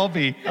my new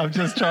hobby. I'm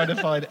just trying to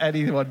find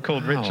anyone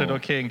called Richard or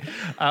King.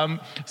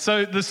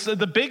 So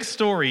the big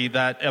story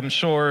that I'm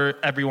sure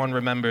everyone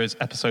remembers,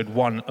 episode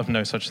 1 of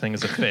No Such Thing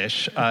as a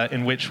Fish,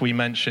 in which we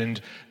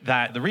mentioned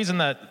that the reason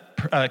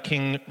that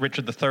King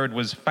Richard III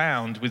was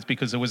found was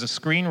because there was a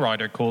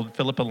screenwriter called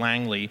Philippa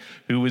Langley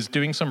who was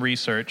doing some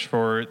research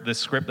for the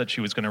script that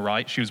she was going to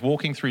write. She was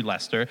walking through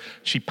Leicester.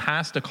 She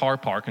passed a car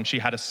park and she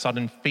had a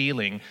sudden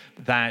feeling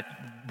that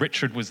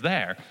Richard was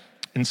there.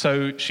 And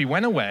so she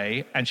went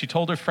away and she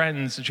told her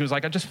friends, and she was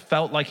like, I just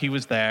felt like he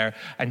was there.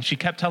 And she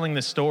kept telling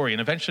this story.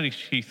 And eventually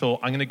she thought,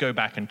 I'm going to go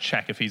back and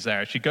check if he's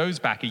there. She goes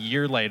back a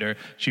year later.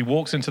 She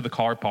walks into the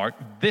car park.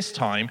 This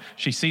time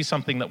she sees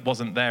something that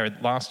wasn't there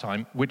last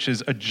time, which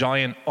is a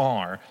giant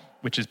R,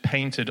 which is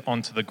painted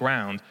onto the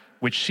ground,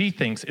 which she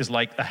thinks is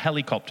like a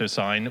helicopter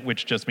sign,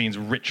 which just means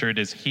Richard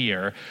is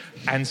here.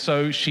 And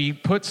so she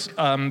puts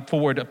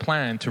forward a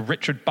plan to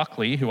Richard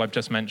Buckley, who I've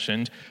just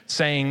mentioned,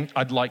 saying,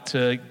 I'd like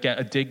to get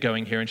a dig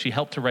going here. And she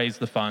helped to raise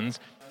the funds.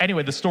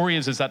 Anyway, the story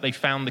is that they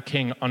found the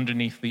king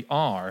underneath the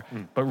R.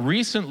 But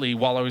recently,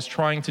 while I was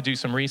trying to do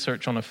some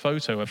research on a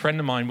photo, a friend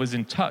of mine was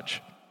in touch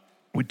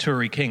with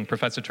Turi King,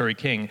 Professor Turi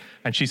King,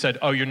 and she said,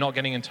 oh, you're not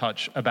getting in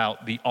touch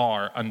about the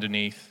R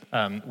underneath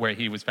where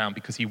he was found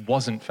because he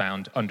wasn't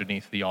found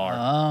underneath the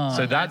R.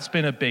 So that's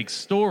been a big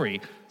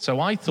story. So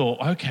I thought,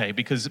 okay,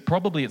 because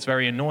probably it's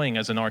very annoying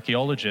as an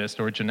archaeologist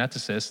or a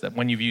geneticist that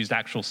when you've used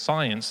actual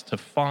science to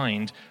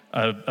find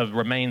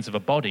remains of a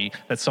body,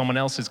 that someone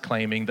else is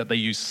claiming that they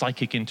use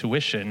psychic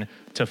intuition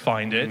to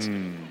find it.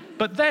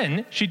 But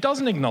then she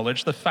doesn't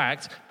acknowledge the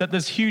fact that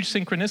there's huge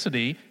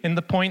synchronicity in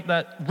the point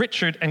that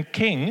Richard and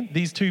King,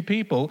 these 2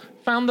 people,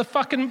 found the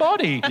fucking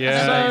body.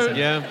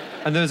 Yeah.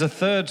 And there's a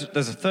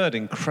third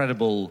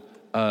incredible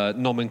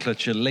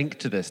nomenclature linked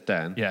to this,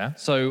 Dan. Yeah.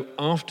 So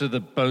after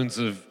the bones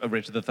of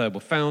Richard III were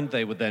found,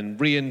 they were then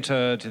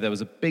reinterred. There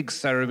was a big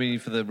ceremony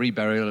for the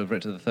reburial of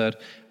Richard III.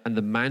 And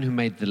the man who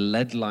made the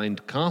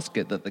lead-lined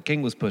casket that the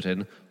king was put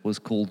in was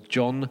called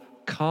John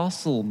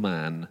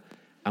Castleman.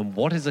 And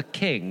what is a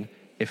king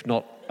if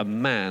not a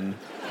man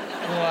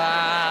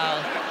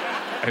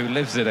who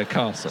lives in a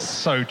castle?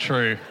 So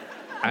true.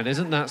 And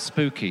isn't that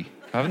spooky?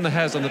 Haven't the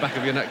hairs on the back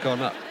of your neck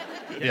gone up?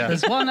 Yeah.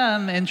 There's one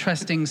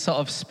interesting sort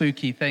of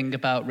spooky thing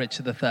about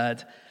Richard III.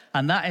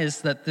 And that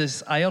is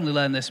that I only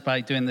learned this by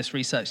doing this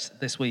research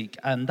this week,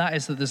 and that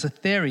is that there's a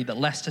theory that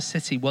Leicester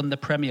City won the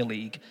Premier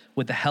League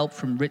with the help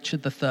from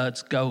Richard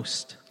III's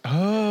ghost.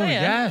 Oh,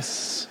 yeah.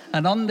 yes.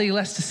 And on the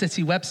Leicester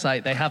City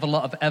website, they have a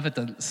lot of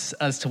evidence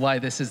as to why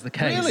this is the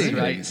case. Really?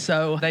 Right?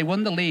 So they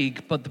won the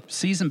league, but the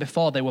season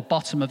before, they were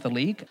bottom of the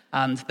league.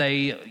 And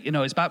they,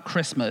 it's about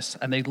Christmas,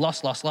 and they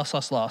lost.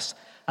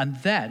 And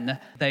then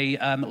they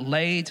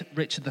laid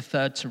Richard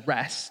III to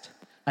rest.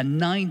 And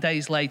 9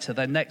 days later,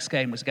 their next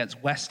game was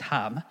against West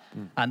Ham.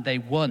 And they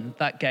won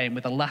that game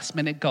with a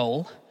last-minute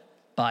goal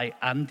by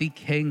Andy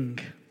King.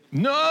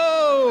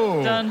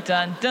 No! Dun,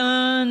 dun,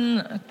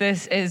 dun.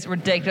 This is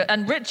ridiculous.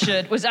 And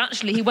Richard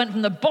he went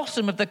from the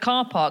bottom of the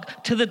car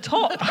park to the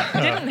top,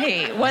 didn't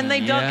he, when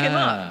they dug him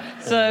up?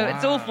 So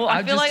it's awful.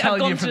 I'm just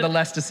telling you from the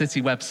Leicester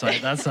City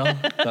website, that's all.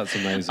 That's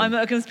amazing. I'm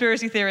at a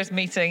conspiracy theorist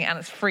meeting and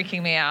it's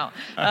freaking me out.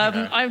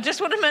 I just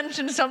want to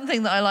mention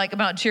something that I like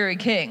about Turi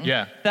King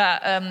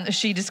that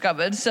she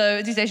discovered. So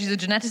as you say, she's a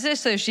geneticist.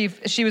 So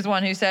she was the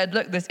one who said,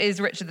 look, this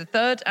is Richard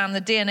III. And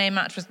the DNA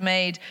match was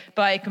made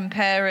by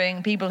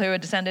comparing people who are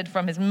descended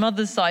from his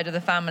mother's side of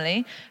the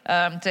family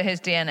to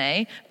his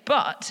DNA.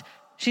 But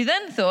she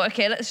then thought,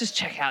 okay, let's just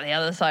check out the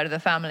other side of the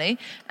family.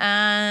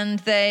 And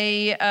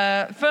they,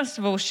 first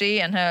of all, she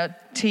and her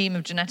team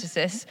of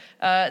geneticists,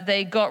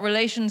 they got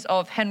relations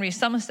of Henry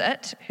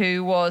Somerset,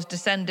 who was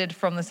descended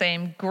from the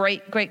same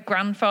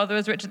great-great-grandfather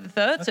as Richard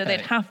III, okay. So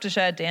they'd have to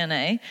share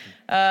DNA.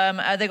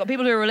 They got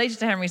people who were related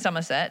to Henry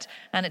Somerset,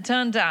 and it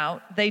turned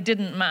out they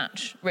didn't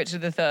match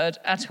Richard III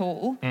at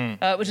all,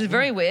 which is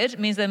very weird. It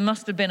means there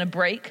must have been a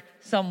break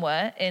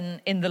somewhere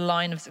in the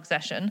line of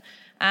succession.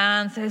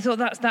 And so they thought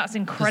that's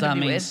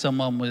incredibly weird. Does that mean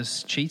someone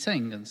was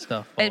cheating and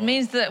stuff? Or? It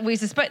means that we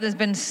suspect there's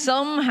been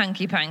some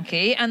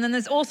hanky-panky. And then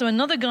there's also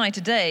another guy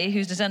today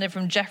who's descended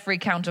from Geoffrey,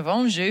 Count of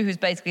Anjou, who's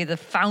basically the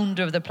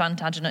founder of the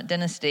Plantagenet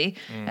dynasty.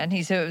 And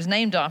he's who it was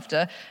named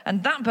after.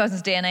 And that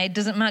person's DNA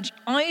doesn't match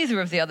either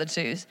of the other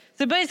twos.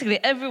 So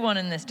basically everyone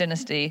in this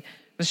dynasty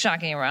was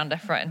shagging around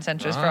left, right and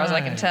centre as far as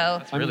I can tell.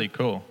 That's really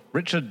cool.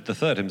 Richard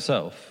III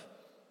himself,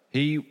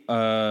 he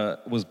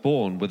was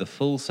born with a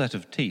full set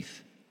of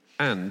teeth,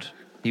 and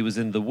he was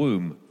in the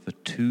womb for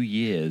 2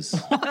 years.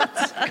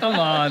 What? Come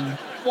on.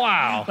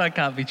 Wow. That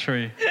can't be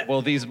true.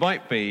 Well, these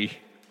might be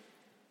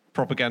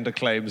propaganda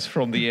claims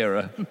from the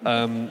era.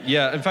 In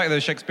fact,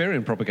 they're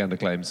Shakespearean propaganda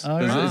claims.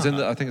 Oh, right.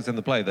 I think it's in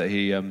the play that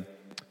he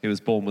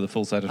was born with a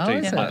full set of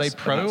teeth. Are they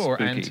pro or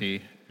spooky.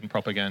 anti in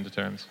propaganda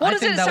terms? What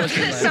does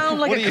it sound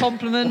like a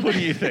compliment? What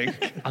do you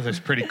think? Oh, that's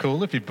pretty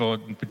cool if you're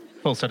born with a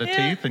full set of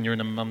teeth and you're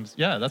in a mum's...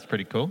 Yeah, that's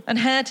pretty cool. And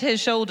hair to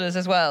his shoulders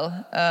as well.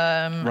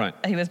 Right.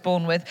 He was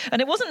born with.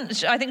 And it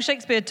wasn't... I think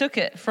Shakespeare took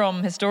it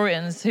from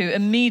historians who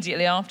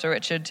immediately after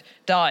Richard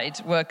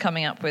died were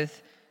coming up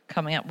with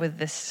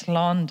this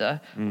slander.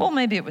 Or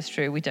maybe it was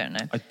true, we don't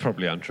know. It's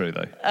probably untrue,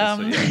 though.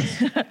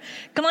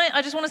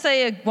 I just want to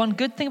say one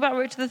good thing about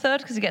Richard III,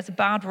 because he gets a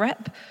bad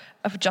rep.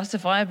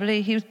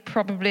 Justifiably, he was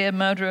probably a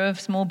murderer of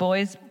small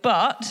boys.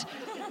 But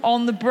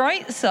on the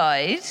bright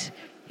side,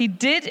 he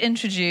did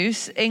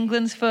introduce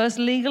England's first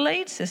legal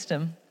aid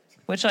system,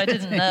 which I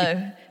didn't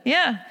know.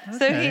 Yeah. Okay.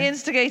 So he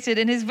instigated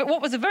in his,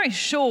 what was a very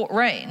short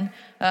reign.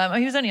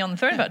 He was only on the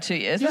throne about 2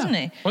 years, wasn't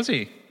he? Was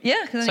he?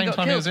 Yeah. Same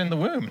time he was in the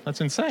womb.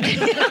 That's insane.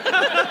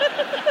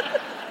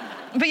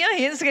 But yeah,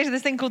 he instigated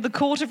this thing called the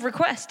Court of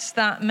Requests.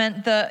 That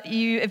meant that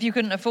if you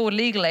couldn't afford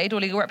legal aid or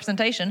legal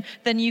representation,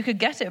 then you could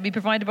get it. It would be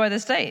provided by the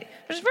state,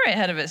 which is very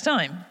ahead of its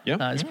time. Yeah.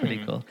 That is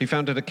pretty cool. He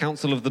founded a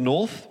Council of the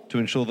North to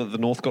ensure that the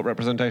North got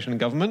representation in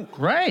government.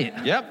 Great.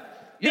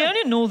 Yep. The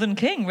only northern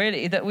king,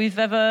 really, that we've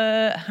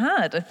ever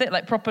had, I think,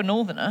 like proper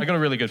northerner. I got a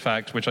really good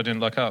fact, which I didn't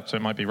look up, so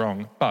it might be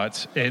wrong.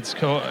 But it's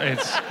called...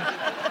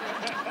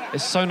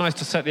 It's so nice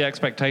to set the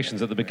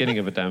expectations at the beginning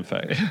of a damn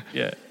fact.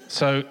 Yeah.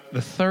 So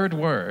the third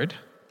word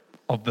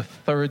of the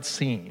third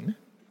scene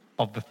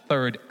of the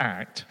third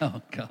act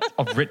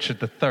of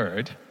Richard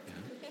III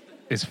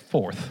is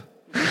fourth.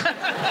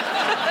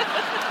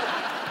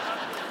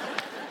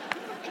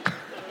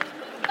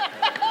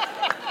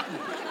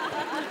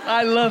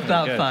 I love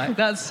that fact.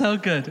 That's so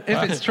good.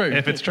 If it's true.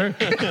 If it's true.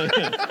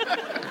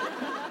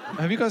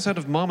 Have you guys heard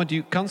of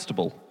Marmaduke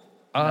Constable?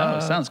 No,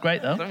 sounds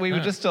great, though. We were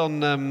just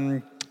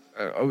on...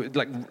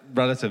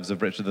 relatives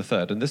of Richard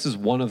III, and this is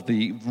one of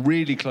the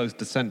really close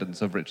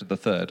descendants of Richard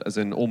III, as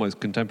in almost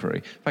contemporary.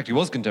 In fact, he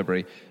was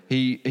contemporary.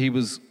 He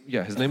was,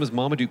 his name was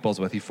Marmaduke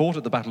Bosworth. He fought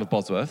at the Battle of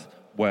Bosworth,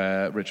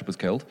 where Richard was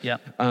killed. Yeah.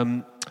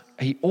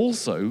 He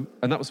also,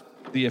 and that was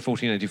the year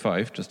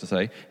 1485, just to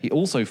say, he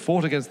also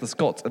fought against the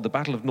Scots at the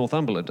Battle of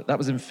Northumberland. That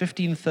was in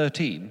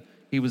 1513.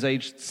 He was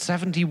aged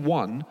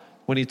 71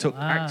 when he took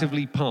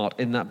actively part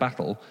in that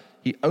battle.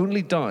 He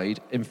only died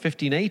in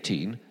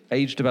 1518,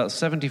 aged about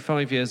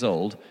 75 years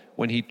old,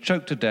 when he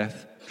choked to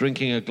death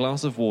drinking a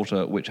glass of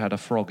water which had a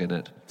frog in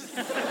it.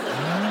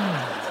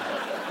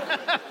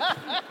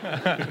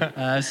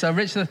 So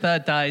Richard III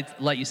died,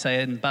 like you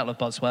say, in the Battle of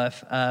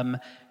Bosworth.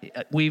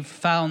 We've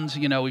found,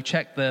 we've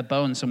checked the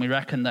bones, and we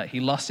reckon that he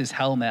lost his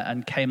helmet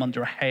and came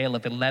under a hail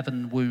of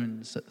 11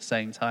 wounds at the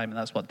same time, and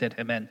that's what did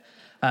him in.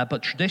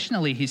 But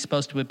traditionally, he's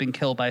supposed to have been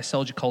killed by a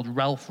soldier called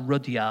Ralph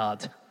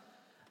Rudyard.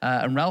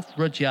 And Ralph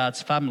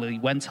Rudyard's family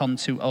went on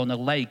to own a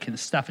lake in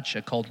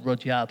Staffordshire called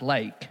Rudyard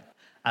Lake.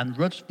 And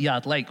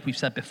Rudyard Lake, we've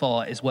said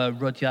before, is where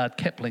Rudyard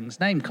Kipling's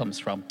name comes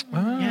from.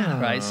 Oh.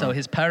 Yeah. Right, so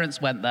his parents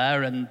went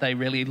there and they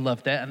really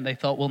loved it and they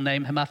thought, we'll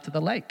name him after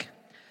the lake.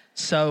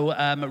 So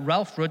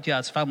Ralph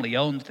Rudyard's family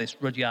owned this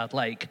Rudyard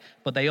Lake,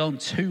 but they owned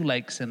 2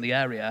 lakes in the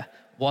area,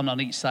 one on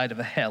each side of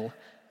a hill,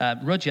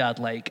 Rudyard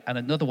Lake and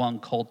another one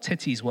called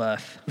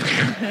Tittiesworth.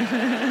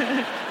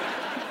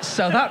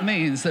 So that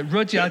means that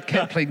Rudyard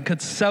Kipling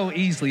could so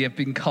easily have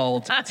been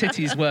called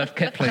Tittiesworth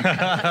Kipling.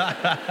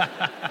 That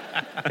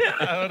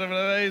would have been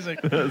amazing.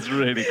 That's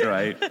really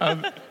great.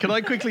 Can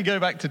I quickly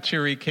go back to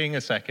Cheery King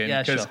a second?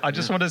 Yeah, sure. Because I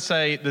just want to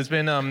say there's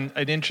been an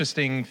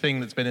interesting thing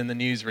that's been in the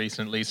news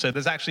recently. So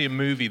there's actually a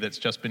movie that's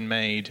just been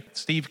made.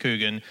 Steve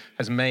Coogan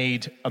has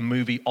made a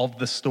movie of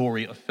the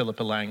story of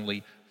Philippa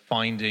Langley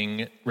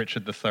finding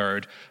Richard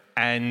III.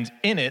 And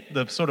in it,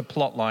 the sort of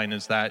plot line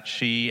is that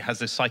she has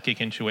this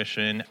psychic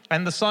intuition,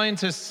 and the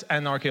scientists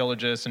and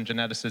archaeologists and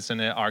geneticists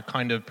in it are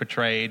kind of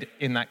portrayed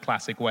in that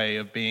classic way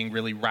of being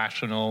really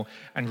rational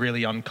and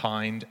really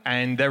unkind,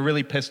 and they're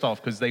really pissed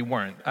off because they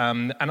weren't.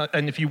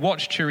 And if you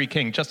watch Cheery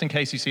King, just in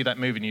case you see that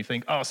movie and you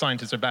think, oh,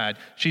 scientists are bad,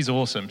 she's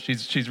awesome.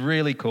 She's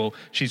really cool.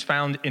 She's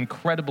found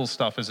incredible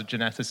stuff as a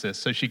geneticist.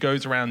 So she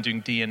goes around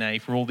doing DNA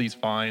for all these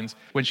finds.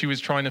 When she was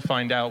trying to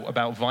find out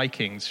about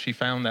Vikings, she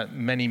found that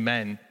many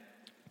men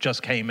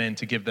just came in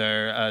to give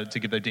their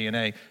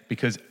DNA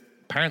because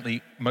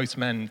apparently most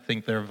men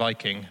think they're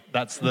Viking.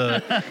 That's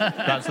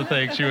the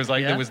thing. She was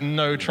like, There was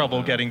no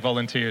trouble getting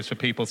volunteers for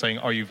people saying,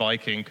 are you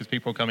Viking? Because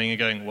people are coming and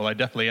going, well, I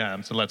definitely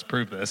am, so let's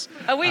prove this.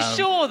 Are we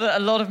sure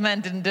that a lot of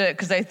men didn't do it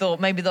because they thought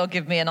maybe they'll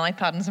give me an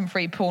iPad and some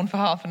free porn for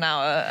half an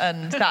hour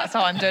and that's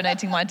how I'm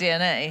donating my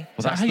DNA?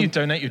 Was that how you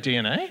donate your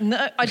DNA?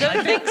 No, I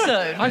don't think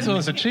so. I thought it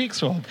was a cheek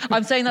swab.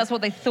 I'm saying that's what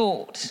they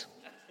thought.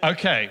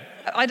 Okay.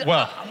 Thank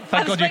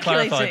I'm God you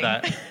clarified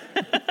that.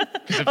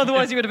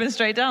 Otherwise, you would have been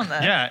straight down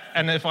there. Yeah,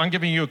 and if I'm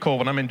giving you a call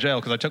when I'm in jail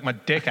because I took my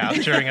dick out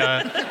during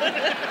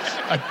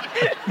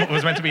what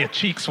was meant to be a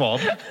cheek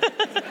swab.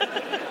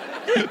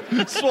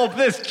 Swab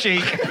this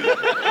cheek.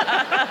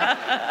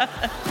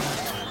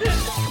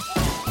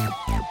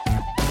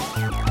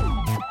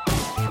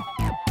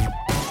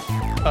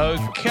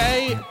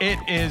 Okay, it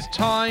is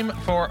time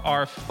for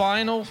our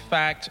final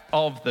fact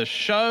of the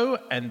show,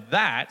 and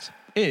that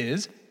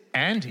is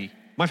Andy.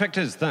 My fact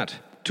is that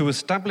to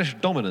establish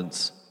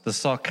dominance, the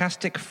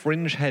sarcastic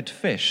fringe-head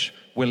fish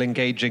will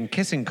engage in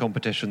kissing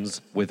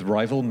competitions with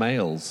rival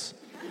males.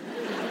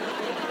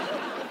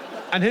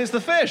 And here's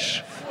the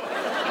fish.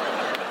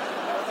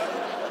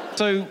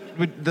 So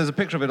there's a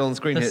picture of it on the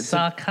screen The here.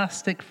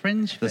 sarcastic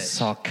fringe fish. The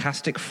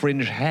sarcastic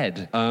fringe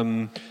head.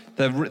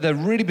 They're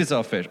really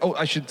bizarre fish. Oh,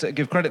 I should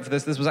give credit for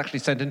this. This was actually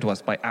sent in to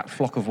us by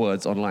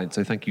 @FlockOfWords online,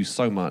 so thank you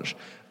so much.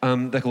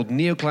 They're called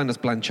Neoclinus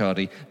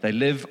blanchardi. They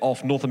live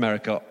off North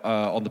America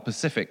on the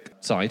Pacific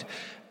side,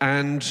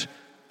 and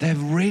they're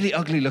really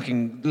ugly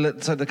looking.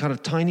 So they're kind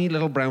of tiny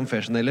little brown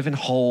fish, and they live in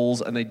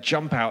holes, and they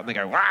jump out and they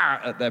go wah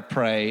at their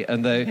prey,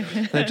 and they're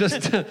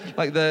just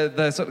like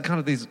they're sort of kind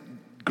of these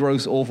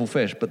gross, awful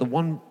fish. But the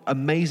one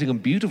amazing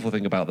and beautiful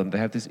thing about them, they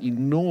have this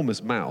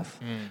enormous mouth.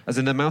 As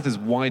in, their mouth is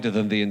wider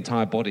than the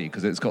entire body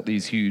because it's got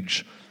these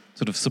huge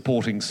sort of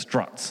supporting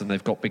struts, and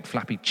they've got big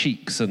flappy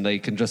cheeks, and they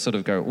can just sort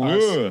of go,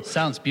 "Whoa."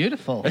 Sounds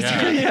beautiful.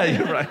 Yeah,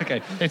 you're right.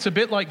 Okay. It's a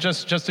bit like,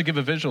 just to give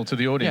a visual to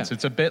the audience, Yeah.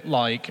 It's a bit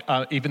like,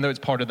 even though it's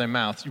part of their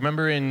mouth, you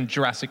remember in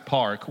Jurassic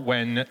Park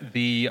when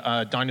the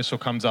dinosaur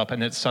comes up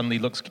and it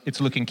suddenly it's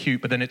looking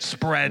cute, but then it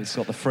spreads It's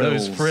got the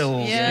frills. those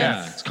frills. Yes.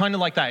 Yeah. It's kind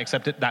of like that,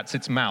 except that's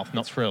its mouth,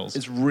 not frills.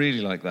 It's really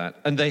like that.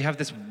 And they have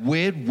this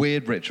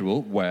weird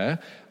ritual where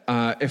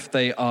if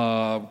they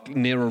are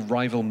near a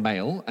rival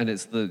male and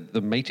it's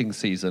the mating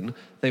season,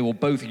 they will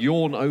both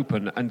yawn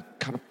open and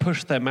kind of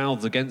push their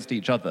mouths against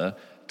each other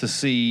to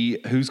see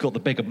who's got the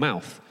bigger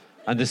mouth.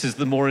 And this is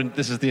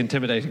the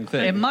intimidating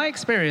thing. In my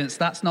experience,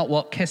 that's not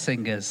what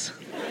kissing is.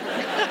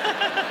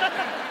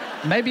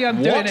 Maybe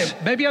I'm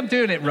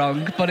doing it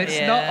wrong, but it's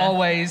not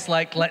always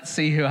like, let's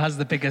see who has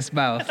the biggest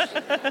mouth.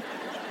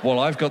 Well,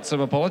 I've got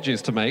some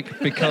apologies to make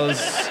because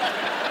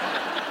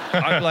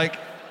I'm like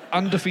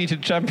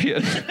undefeated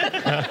champion.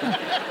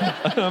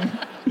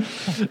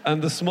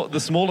 And the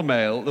smaller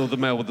male, or the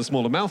male with the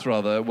smaller mouth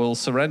rather, will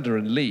surrender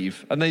and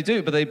leave. And they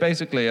do, but they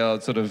basically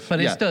are sort of... But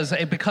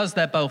because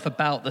they're both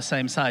about the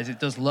same size, it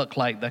does look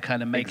like they're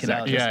kind of making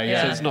Exactly. out.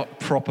 Yeah. So it's not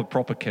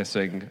proper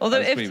kissing.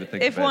 Although as we would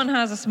think if of it. one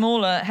has a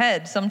smaller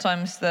head,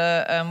 sometimes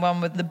the one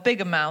with the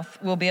bigger mouth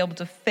will be able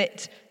to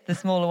fit the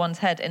smaller one's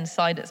head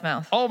inside its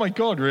mouth. Oh my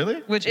God,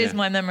 really? Which is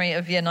my memory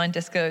of Year 9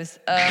 discos.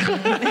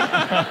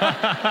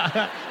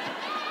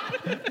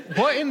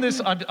 What in this,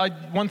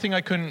 one thing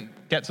I couldn't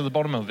get to the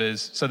bottom of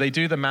is, so they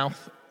do the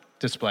mouth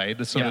display,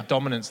 the sort of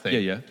dominance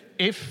thing. Yeah.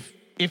 If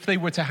they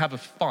were to have a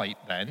fight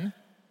then,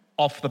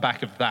 off the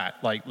back of that,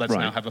 like let's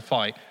now have a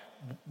fight,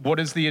 what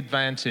is the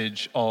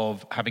advantage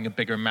of having a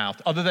bigger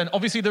mouth? Other than,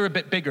 obviously, they're a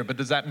bit bigger, but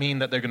does that mean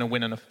that they're going to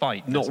win in a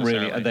fight? Not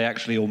really, and they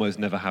actually almost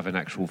never have an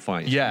actual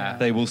fight. Yeah.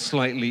 They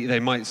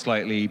might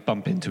slightly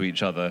bump into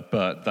each other,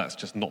 but that's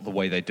just not the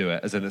way they do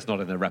it, as in it's not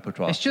in their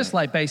repertoire. It's just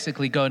like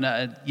basically going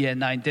at a year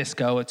 9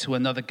 disco to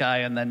another guy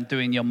and then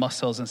doing your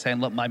muscles and saying,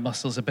 look, my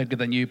muscles are bigger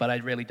than you, but I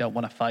really don't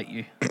want to fight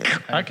you.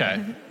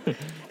 Okay.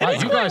 Wow,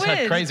 you guys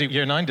had crazy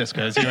year 9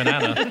 discos, you and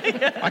Anna.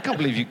 I can't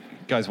believe you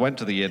guys went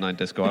to the year 9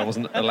 disco. I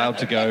wasn't allowed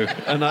to go,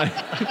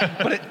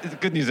 but the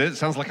good news is, it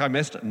sounds like I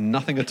missed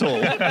nothing at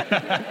all.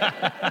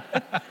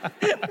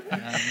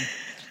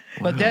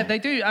 But they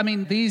do, I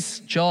mean, these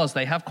jaws,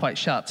 they have quite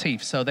sharp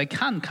teeth, so they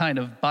can kind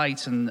of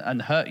bite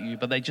and hurt you,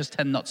 but they just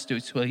tend not to do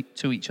it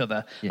to each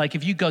other. Yeah. Like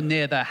if you go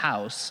near their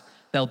house,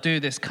 they'll do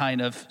this kind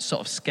of sort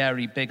of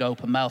scary big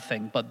open mouth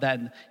thing, but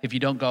then if you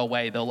don't go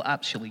away, they'll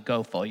actually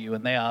go for you,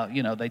 and they are,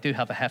 they do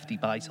have a hefty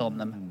bite on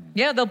them.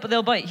 Yeah,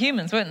 they'll bite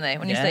humans, won't they?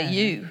 When you say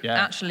you,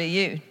 actually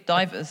you,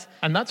 divers.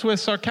 And that's where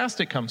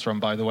sarcastic comes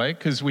from, by the way,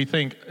 because we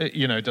think,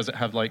 does it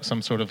have like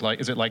some sort of like,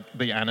 is it like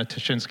the Anna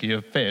Ptaszynski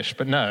of fish?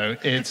 But no,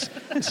 it's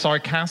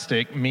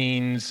sarcastic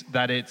means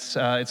that it's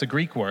a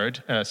Greek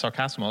word,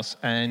 sarkasmos,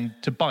 and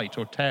to bite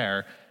or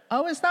tear.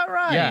 Oh, is that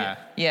right? Yeah.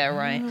 Yeah,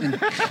 right.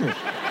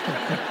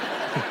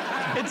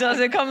 It does.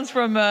 It comes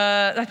from,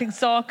 I think,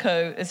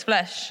 sarco is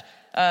flesh.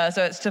 So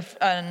it's so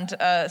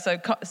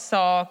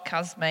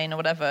sarkasmane or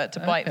whatever, to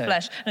bite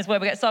flesh. And it's where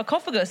we get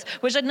sarcophagus,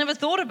 which I'd never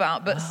thought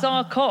about, but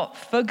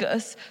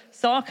sarcophagus,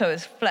 sarco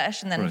is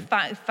flesh, and then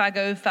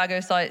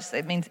phagocytes,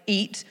 it means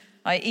eat.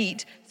 I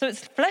eat. So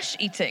it's flesh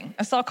eating.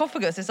 A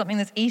sarcophagus is something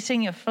that's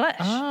eating your flesh.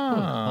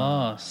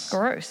 Oh.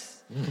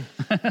 Gross.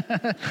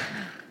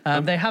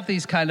 They have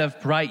these kind of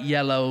bright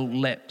yellow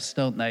lips,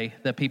 don't they?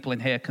 The people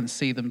in here can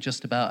see them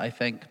just about, I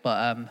think.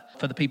 But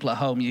for the people at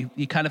home,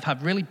 you kind of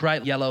have really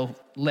bright yellow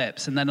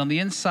lips. And then on the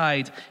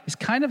inside, it's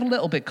kind of a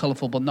little bit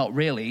colourful, but not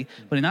really.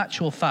 But in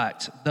actual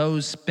fact,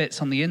 those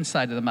bits on the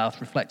inside of the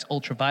mouth reflect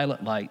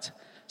ultraviolet light.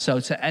 So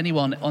to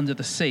anyone under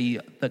the sea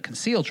that can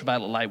see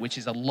ultraviolet light, which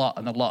is a lot,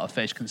 and a lot of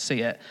fish can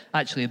see it,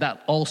 actually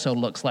that also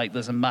looks like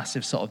there's a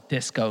massive sort of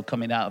disco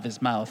coming out of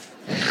his mouth.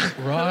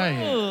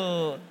 Right.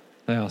 Ooh.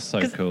 They are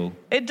so cool.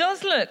 It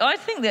does look, I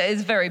think that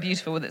it's very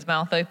beautiful with its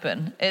mouth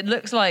open. It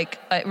looks like,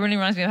 it really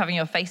reminds me of having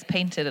your face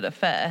painted at a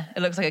fair.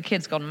 It looks like a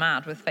kid's gone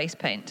mad with face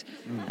paint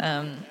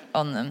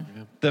on them.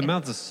 Yeah. Their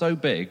mouths are so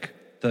big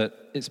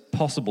that it's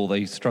possible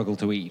they struggle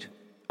to eat.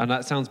 And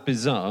that sounds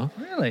bizarre.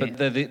 Really? But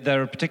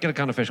they're a particular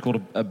kind of fish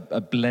called a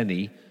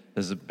blenny.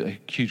 There's a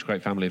huge,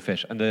 great family of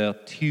fish. And they are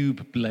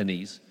tube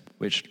blennies,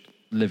 which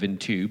live in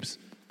tubes.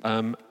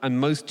 And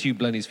most tube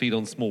blennies feed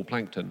on small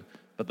plankton.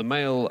 But the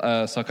male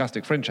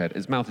sarcastic fringehead,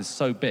 his mouth is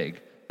so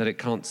big that it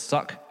can't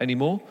suck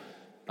anymore.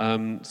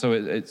 So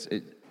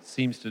it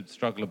seems to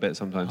struggle a bit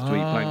sometimes to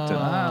eat plankton,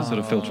 to sort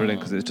of filter it in,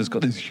 because it's just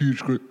got this huge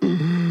grip.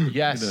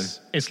 Yes,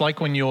 it's like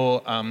when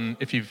you're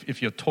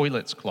if your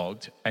toilet's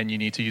clogged and you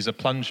need to use a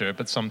plunger,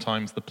 but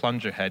sometimes the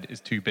plunger head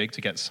is too big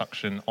to get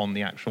suction on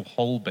the actual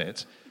hole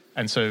bit,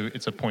 and so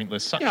it's a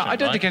pointless suction. Yeah, I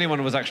don't think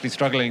anyone was actually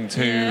struggling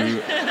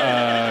to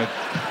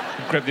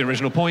grip the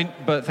original point,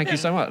 but thank you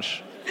so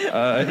much.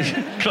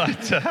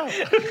 Glad to help.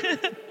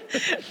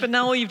 But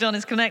now all you've done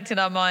is connected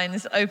our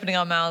minds, opening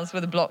our mouths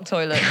with a blocked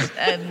toilet,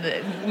 and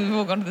we've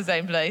all gone to the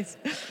same place.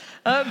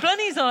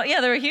 Blennies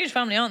they're a huge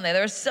family, aren't they?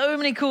 There are so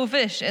many cool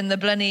fish in the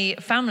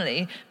blenny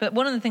family, but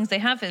one of the things they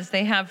have is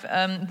they have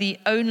the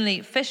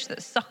only fish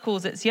that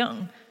suckles its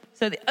young.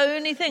 So the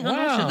only thing on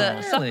Russia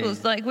that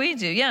suckles like we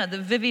do, the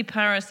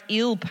viviparous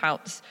eel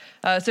pouts.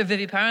 So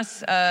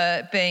viviparous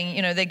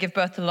being, they give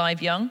birth to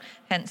live young,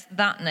 hence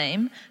that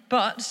name.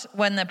 But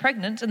when they're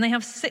pregnant, and they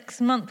have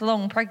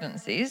 6-month-long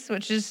pregnancies,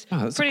 which is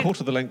that's a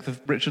quarter the length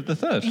of Richard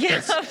III.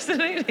 Yeah,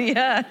 absolutely,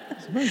 yeah.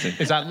 It's amazing.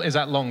 Is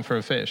that long for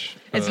a fish?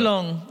 It's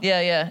long,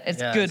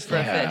 It's good for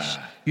a fish.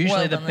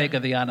 Usually the bigger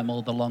the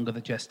animal, the longer the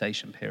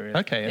gestation period.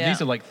 Okay, and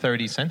these are like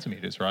 30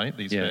 centimeters, right?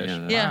 These fish.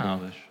 Yeah.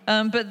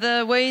 But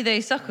the way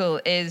they suckle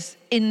is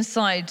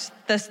inside.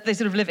 They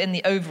sort of live in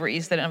the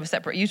ovaries. They don't have a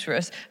separate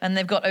uterus, and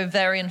they've got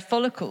ovarian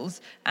follicles.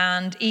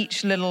 And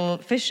each little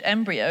fish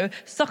embryo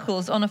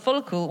suckles on a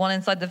follicle, one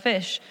inside the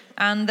fish,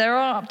 and there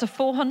are up to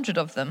 400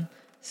 of them.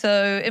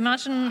 So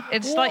imagine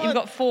it's like you've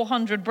got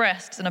 400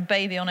 breasts and a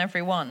baby on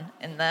every one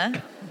in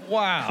there.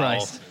 Wow.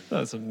 Christ.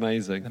 That's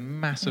amazing. A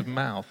massive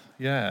mouth.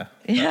 Yeah.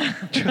 Yeah.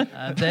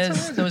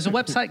 There was a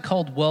website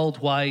called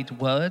Worldwide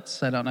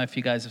Words. I don't know if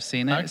you guys have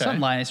seen it. Okay. It's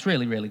online. It's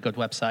really, really good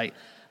website.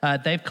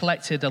 They've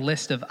collected a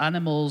list of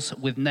animals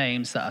with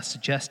names that are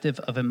suggestive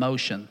of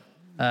emotion,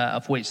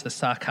 of which the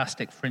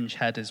sarcastic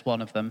fringehead is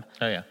one of them.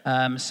 Oh,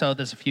 yeah. So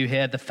there's a few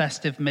here. The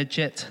festive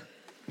midget.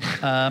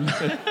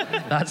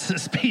 That's a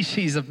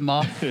species of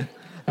moth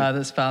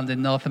that's found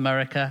in North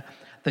America.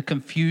 The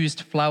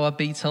confused flower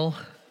beetle.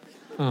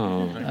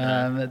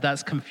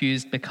 That's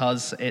confused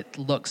because it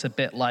looks a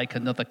bit like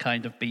another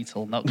kind of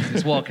beetle. Not because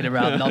it's walking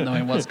around not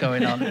knowing what's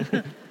going on.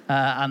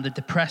 And the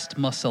depressed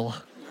mussel.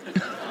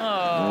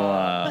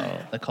 Wow.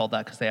 They're called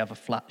that because they have a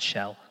flat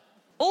shell.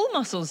 All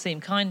mussels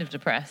seem kind of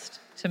depressed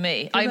to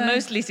me. I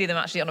mostly see them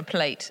actually on a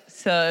plate,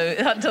 so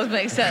that does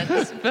make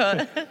sense.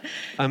 But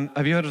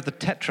have you heard of the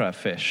tetra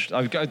fish?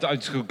 I'm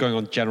just going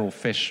on general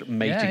fish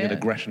mating and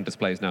aggression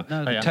displays now.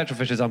 Tetra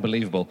fish is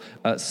unbelievable.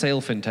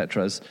 Sailfin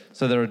tetras.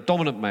 So there are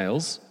dominant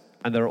males,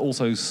 and there are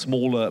also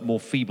smaller, more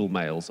feeble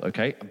males,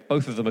 okay?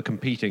 Both of them are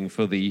competing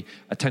for the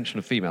attention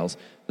of females.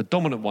 The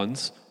dominant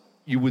ones,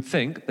 you would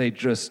think they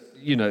just,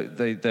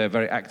 they're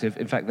very active.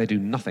 In fact, they do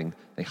nothing.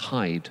 They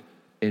hide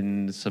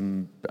in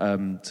some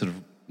sort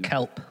of...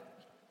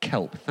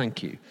 Kelp,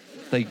 thank you.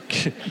 They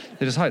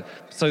just hide.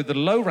 So the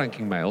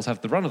low-ranking males have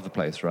the run of the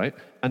place, right?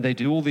 And they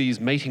do all these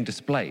mating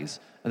displays,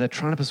 and they're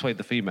trying to persuade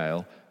the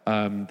female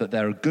that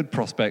they're a good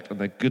prospect and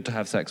they're good to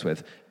have sex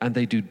with. And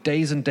they do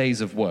days and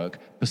days of work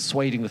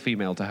persuading the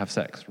female to have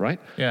sex, right?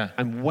 Yeah.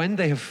 And when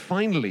they have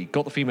finally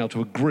got the female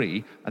to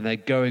agree and they're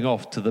going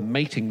off to the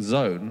mating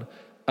zone,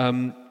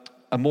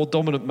 a more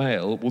dominant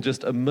male will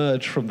just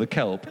emerge from the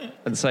kelp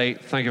and say,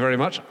 "Thank you very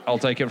much, I'll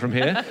take it from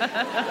here."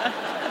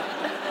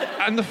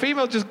 And the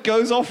female just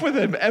goes off with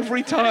him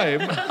every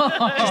time.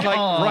 She's like,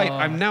 "Right,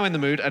 I'm now in the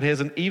mood, and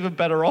here's an even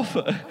better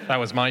offer." That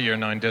was my year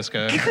 9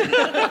 disco.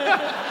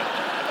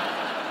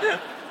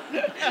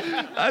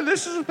 And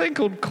this is a thing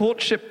called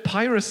courtship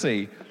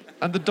piracy.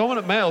 And the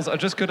dominant males are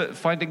just good at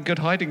finding good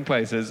hiding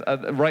places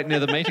right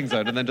near the mating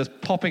zone and then just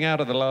popping out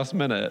at the last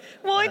minute.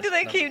 why do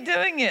they keep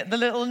doing it, the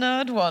little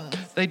nerd ones?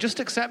 They just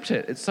accept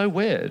it. It's so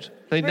weird.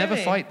 They never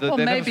Really? fight. Well,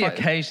 they maybe never fight.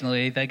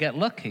 occasionally they get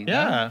lucky. no?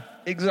 Yeah.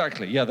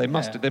 Exactly. Yeah, they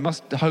must. Yeah. They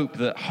must hope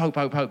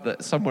that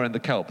somewhere in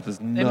the kelp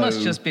there's no. They must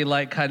just be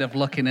like kind of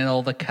looking in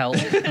all the kelp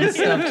and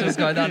stuff, just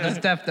going, "No, there's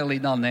definitely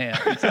none here."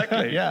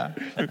 Exactly, yeah.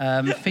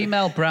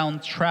 Female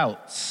brown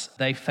trouts,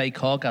 they fake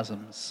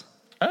orgasms.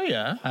 Oh,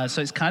 yeah.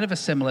 So it's kind of a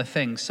similar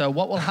thing. So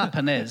what will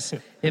happen is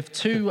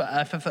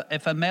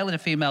if a male and a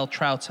female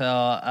trout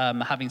are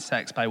having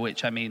sex, by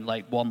which I mean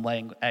like one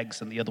laying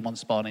eggs and the other one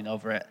spawning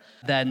over it,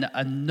 then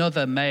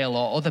another male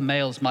or other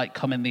males might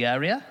come in the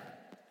area.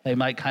 They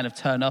might kind of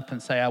turn up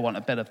and say, "I want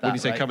a bit of that." When you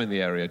say right? come in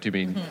the area, do you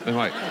mean they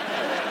might?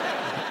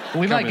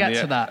 We come might in get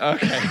the to that.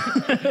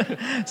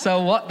 Okay.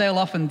 So what they'll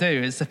often do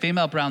is the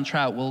female brown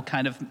trout will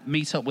kind of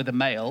meet up with a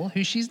male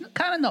who she's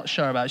kind of not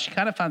sure about. She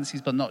kind of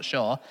fancies but not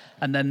sure.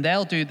 And then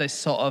they'll do this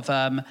sort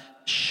of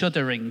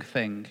shuddering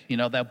thing.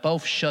 They'll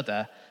both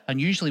shudder. And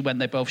usually when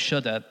they both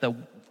shudder, the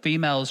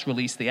females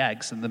release the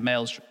eggs and the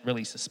males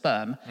release the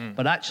sperm.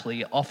 But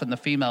actually, often the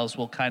females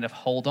will kind of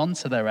hold on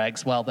to their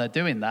eggs while they're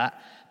doing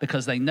that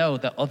because they know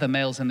that other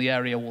males in the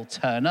area will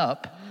turn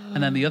up.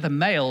 And then the other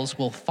males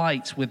will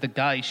fight with the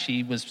guy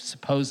she was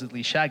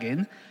supposedly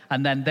shagging.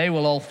 And then they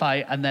will all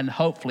fight. And then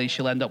hopefully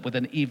she'll end up with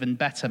an even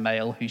better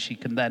male who she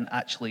can then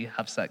actually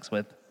have sex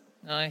with.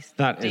 Nice.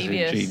 That is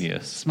Devious.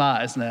 ingenious.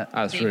 Smart, isn't it?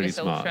 That's really Devious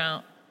old smart.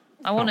 trout.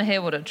 I want to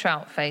hear what a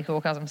trout fake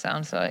orgasm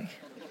sounds like.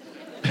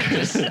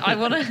 I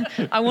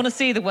want to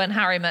see the When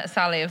Harry Met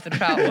Sally of the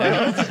trout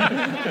world.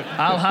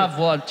 I'll have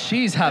what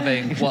she's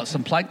having. What,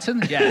 some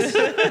plankton? Yes.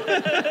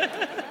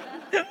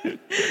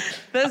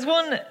 There's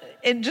one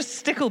in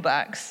just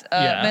sticklebacks,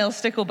 male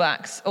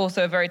sticklebacks,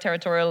 also very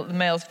territorial. The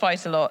males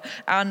fight a lot.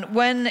 And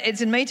when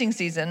it's in mating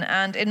season,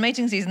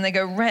 they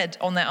go red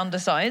on their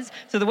undersides.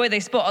 So the way they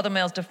spot other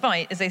males to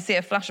fight is they see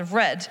a flash of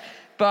red.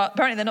 But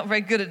apparently they're not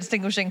very good at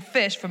distinguishing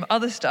fish from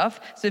other stuff.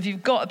 So if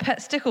you've got a pet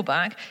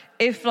stickleback,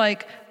 if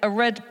like a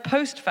red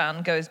Post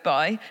fan goes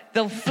by,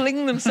 they'll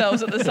fling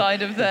themselves at the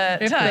side of their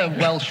If tank. the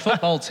Welsh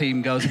football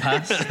team goes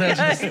past, they'll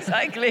Yeah, just...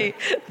 exactly.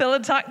 They'll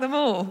attack them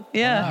all.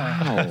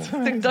 Yeah. Wow.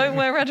 So don't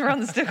wear red around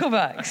the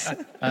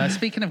sticklebacks.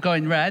 Speaking of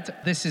going red,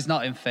 this is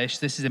not in fish.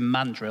 This is in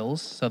mandrills,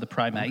 so the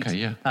primate. Okay,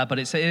 yeah. But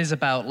it is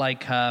about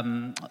like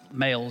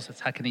males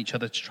attacking each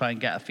other to try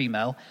and get a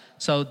female.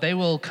 So they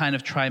will kind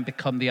of try and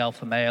become the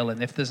alpha male.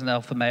 And if there's an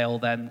alpha male,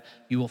 then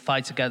you will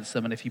fight against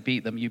them. And if you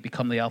beat them, you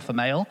become the alpha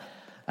male.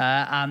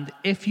 And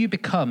if you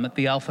become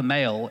the alpha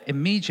male,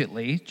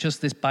 immediately,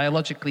 just this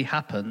biologically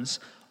happens,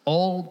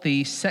 all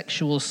the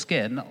sexual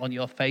skin on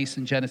your face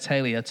and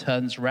genitalia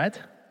turns red.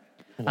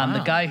 Wow. And the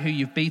guy who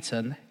you've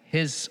beaten,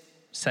 his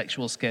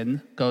sexual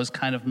skin goes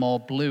kind of more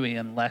bluey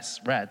and less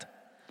red.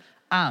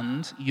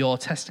 And your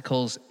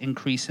testicles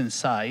increase in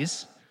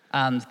size.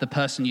 And the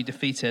person you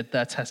defeated,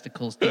 their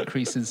testicles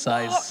decrease in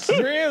size.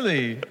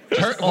 Really?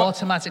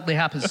 Automatically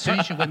happens as soon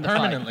as you win the fight.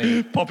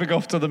 Permanently? Popping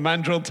off to the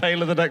mandrill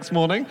tailor the next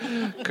morning.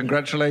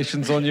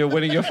 Congratulations on your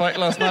winning your fight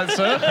last night,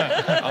 sir.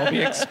 I'll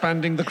be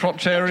expanding the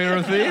crotch area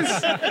of these.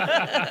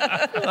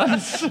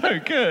 That's so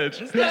good.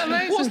 Isn't that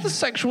amazing? What's the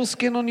sexual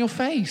skin on your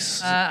face?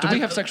 Do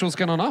we have sexual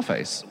skin on our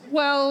face?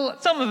 Well,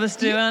 Some of us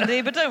do,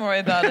 Andy, but don't worry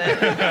about it.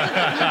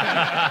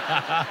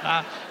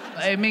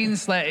 it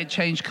means that it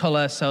changed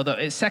colour so that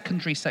it's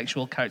secondary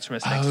sexual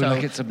characteristics. Oh, so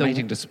like it's a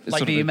mating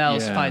like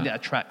females find it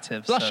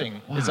attractive. so-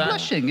 Blushing. Is that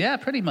Blushing, yeah,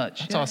 pretty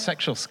much. It's our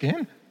sexual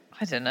skin?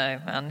 I don't know,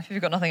 man. If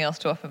you've got nothing else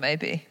to offer,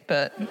 maybe.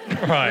 But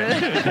Right.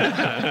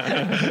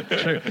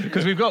 True.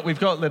 Because we've got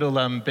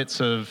little bits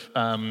of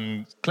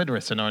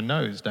clitoris in our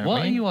nose, don't we?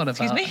 What are you on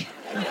about? excuse me.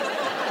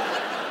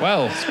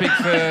 Well, speak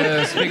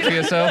for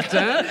yourself,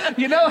 Dan.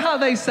 You know how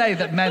they say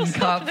that men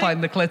can't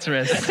find the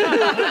clitoris?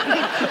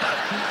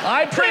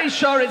 I'm pretty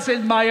sure it's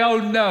in my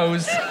own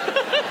nose.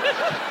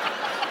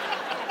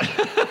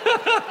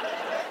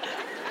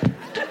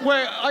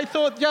 Where I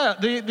thought,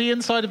 the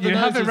inside of the You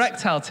nose have is...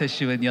 erectile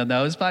tissue in your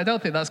nose, but I don't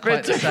think that's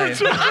quite the same. Is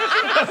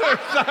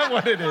that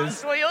what it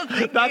is? That's what you're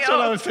thinking That's what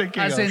of. I was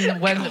thinking As of. in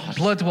when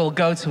blood will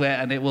go to it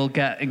and it will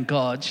get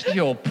engorged.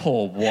 Your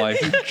poor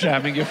wife,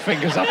 jamming your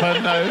fingers up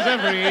her nose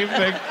every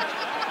evening.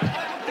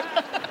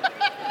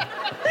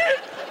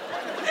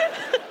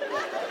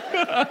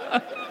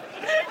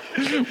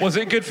 Was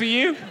it good for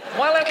you?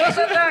 Well, it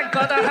wasn't that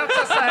good, I have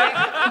to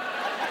say.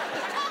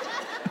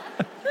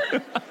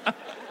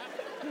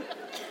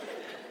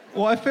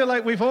 Well, I feel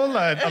like we've all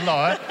learned a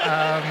lot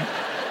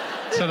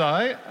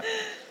tonight.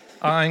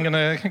 I'm going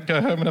to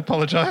go home and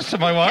apologize to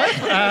my wife.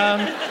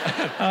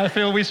 I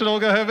feel we should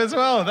all go home as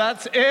well.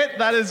 That's it.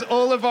 That is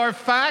all of our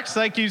facts.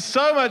 Thank you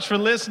so much for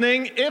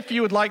listening. If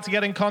you would like to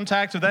get in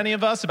contact with any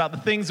of us about the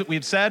things that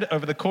we've said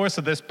over the course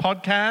of this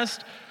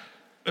podcast,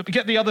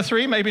 get the other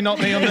three, maybe not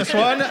me on this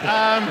one.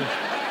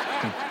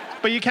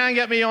 But you can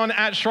get me on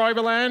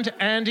 @Schreiberland,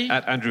 Andy.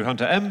 Andrew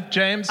Hunter M.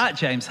 James.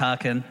 James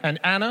Harkin. And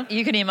Anna.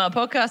 You can email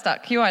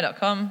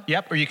podcast@qi.com.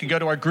 Yep, or you can go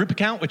to our group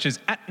account, which is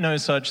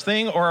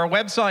 @NoSuchThing, or our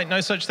website,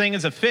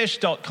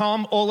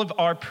 nosuchthingasafish.com. All of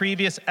our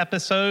previous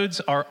episodes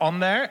are on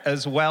there,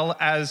 as well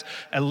as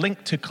a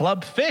link to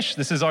Club Fish.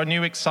 This is our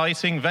new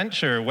exciting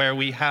venture where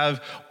we have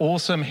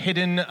awesome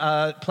hidden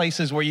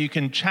places where you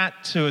can chat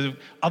to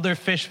other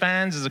fish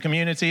fans as a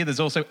community. There's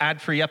also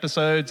ad-free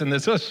episodes, and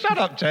there's... Oh, shut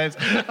up, James.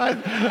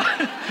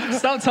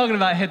 Stop talking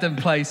about hidden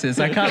places.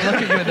 I can't look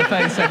at you in the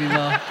face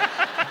anymore.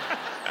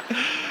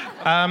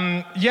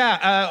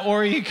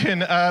 Or you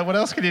can, what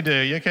else can you do?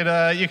 You could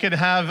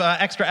have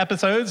extra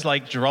episodes,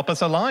 like drop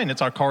us a line.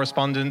 It's our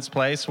correspondence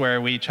place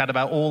where we chat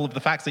about all of the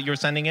facts that you're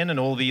sending in and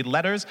all the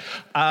letters.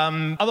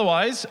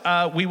 Otherwise,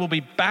 we will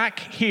be back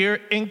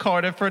here in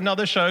Cardiff for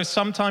another show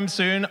sometime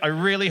soon. I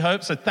really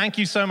hope. So thank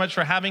you so much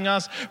for having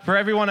us. For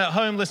everyone at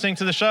home listening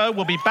to the show,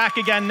 we'll be back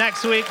again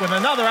next week with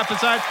another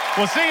episode.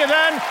 We'll see you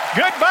then.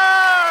 Goodbye!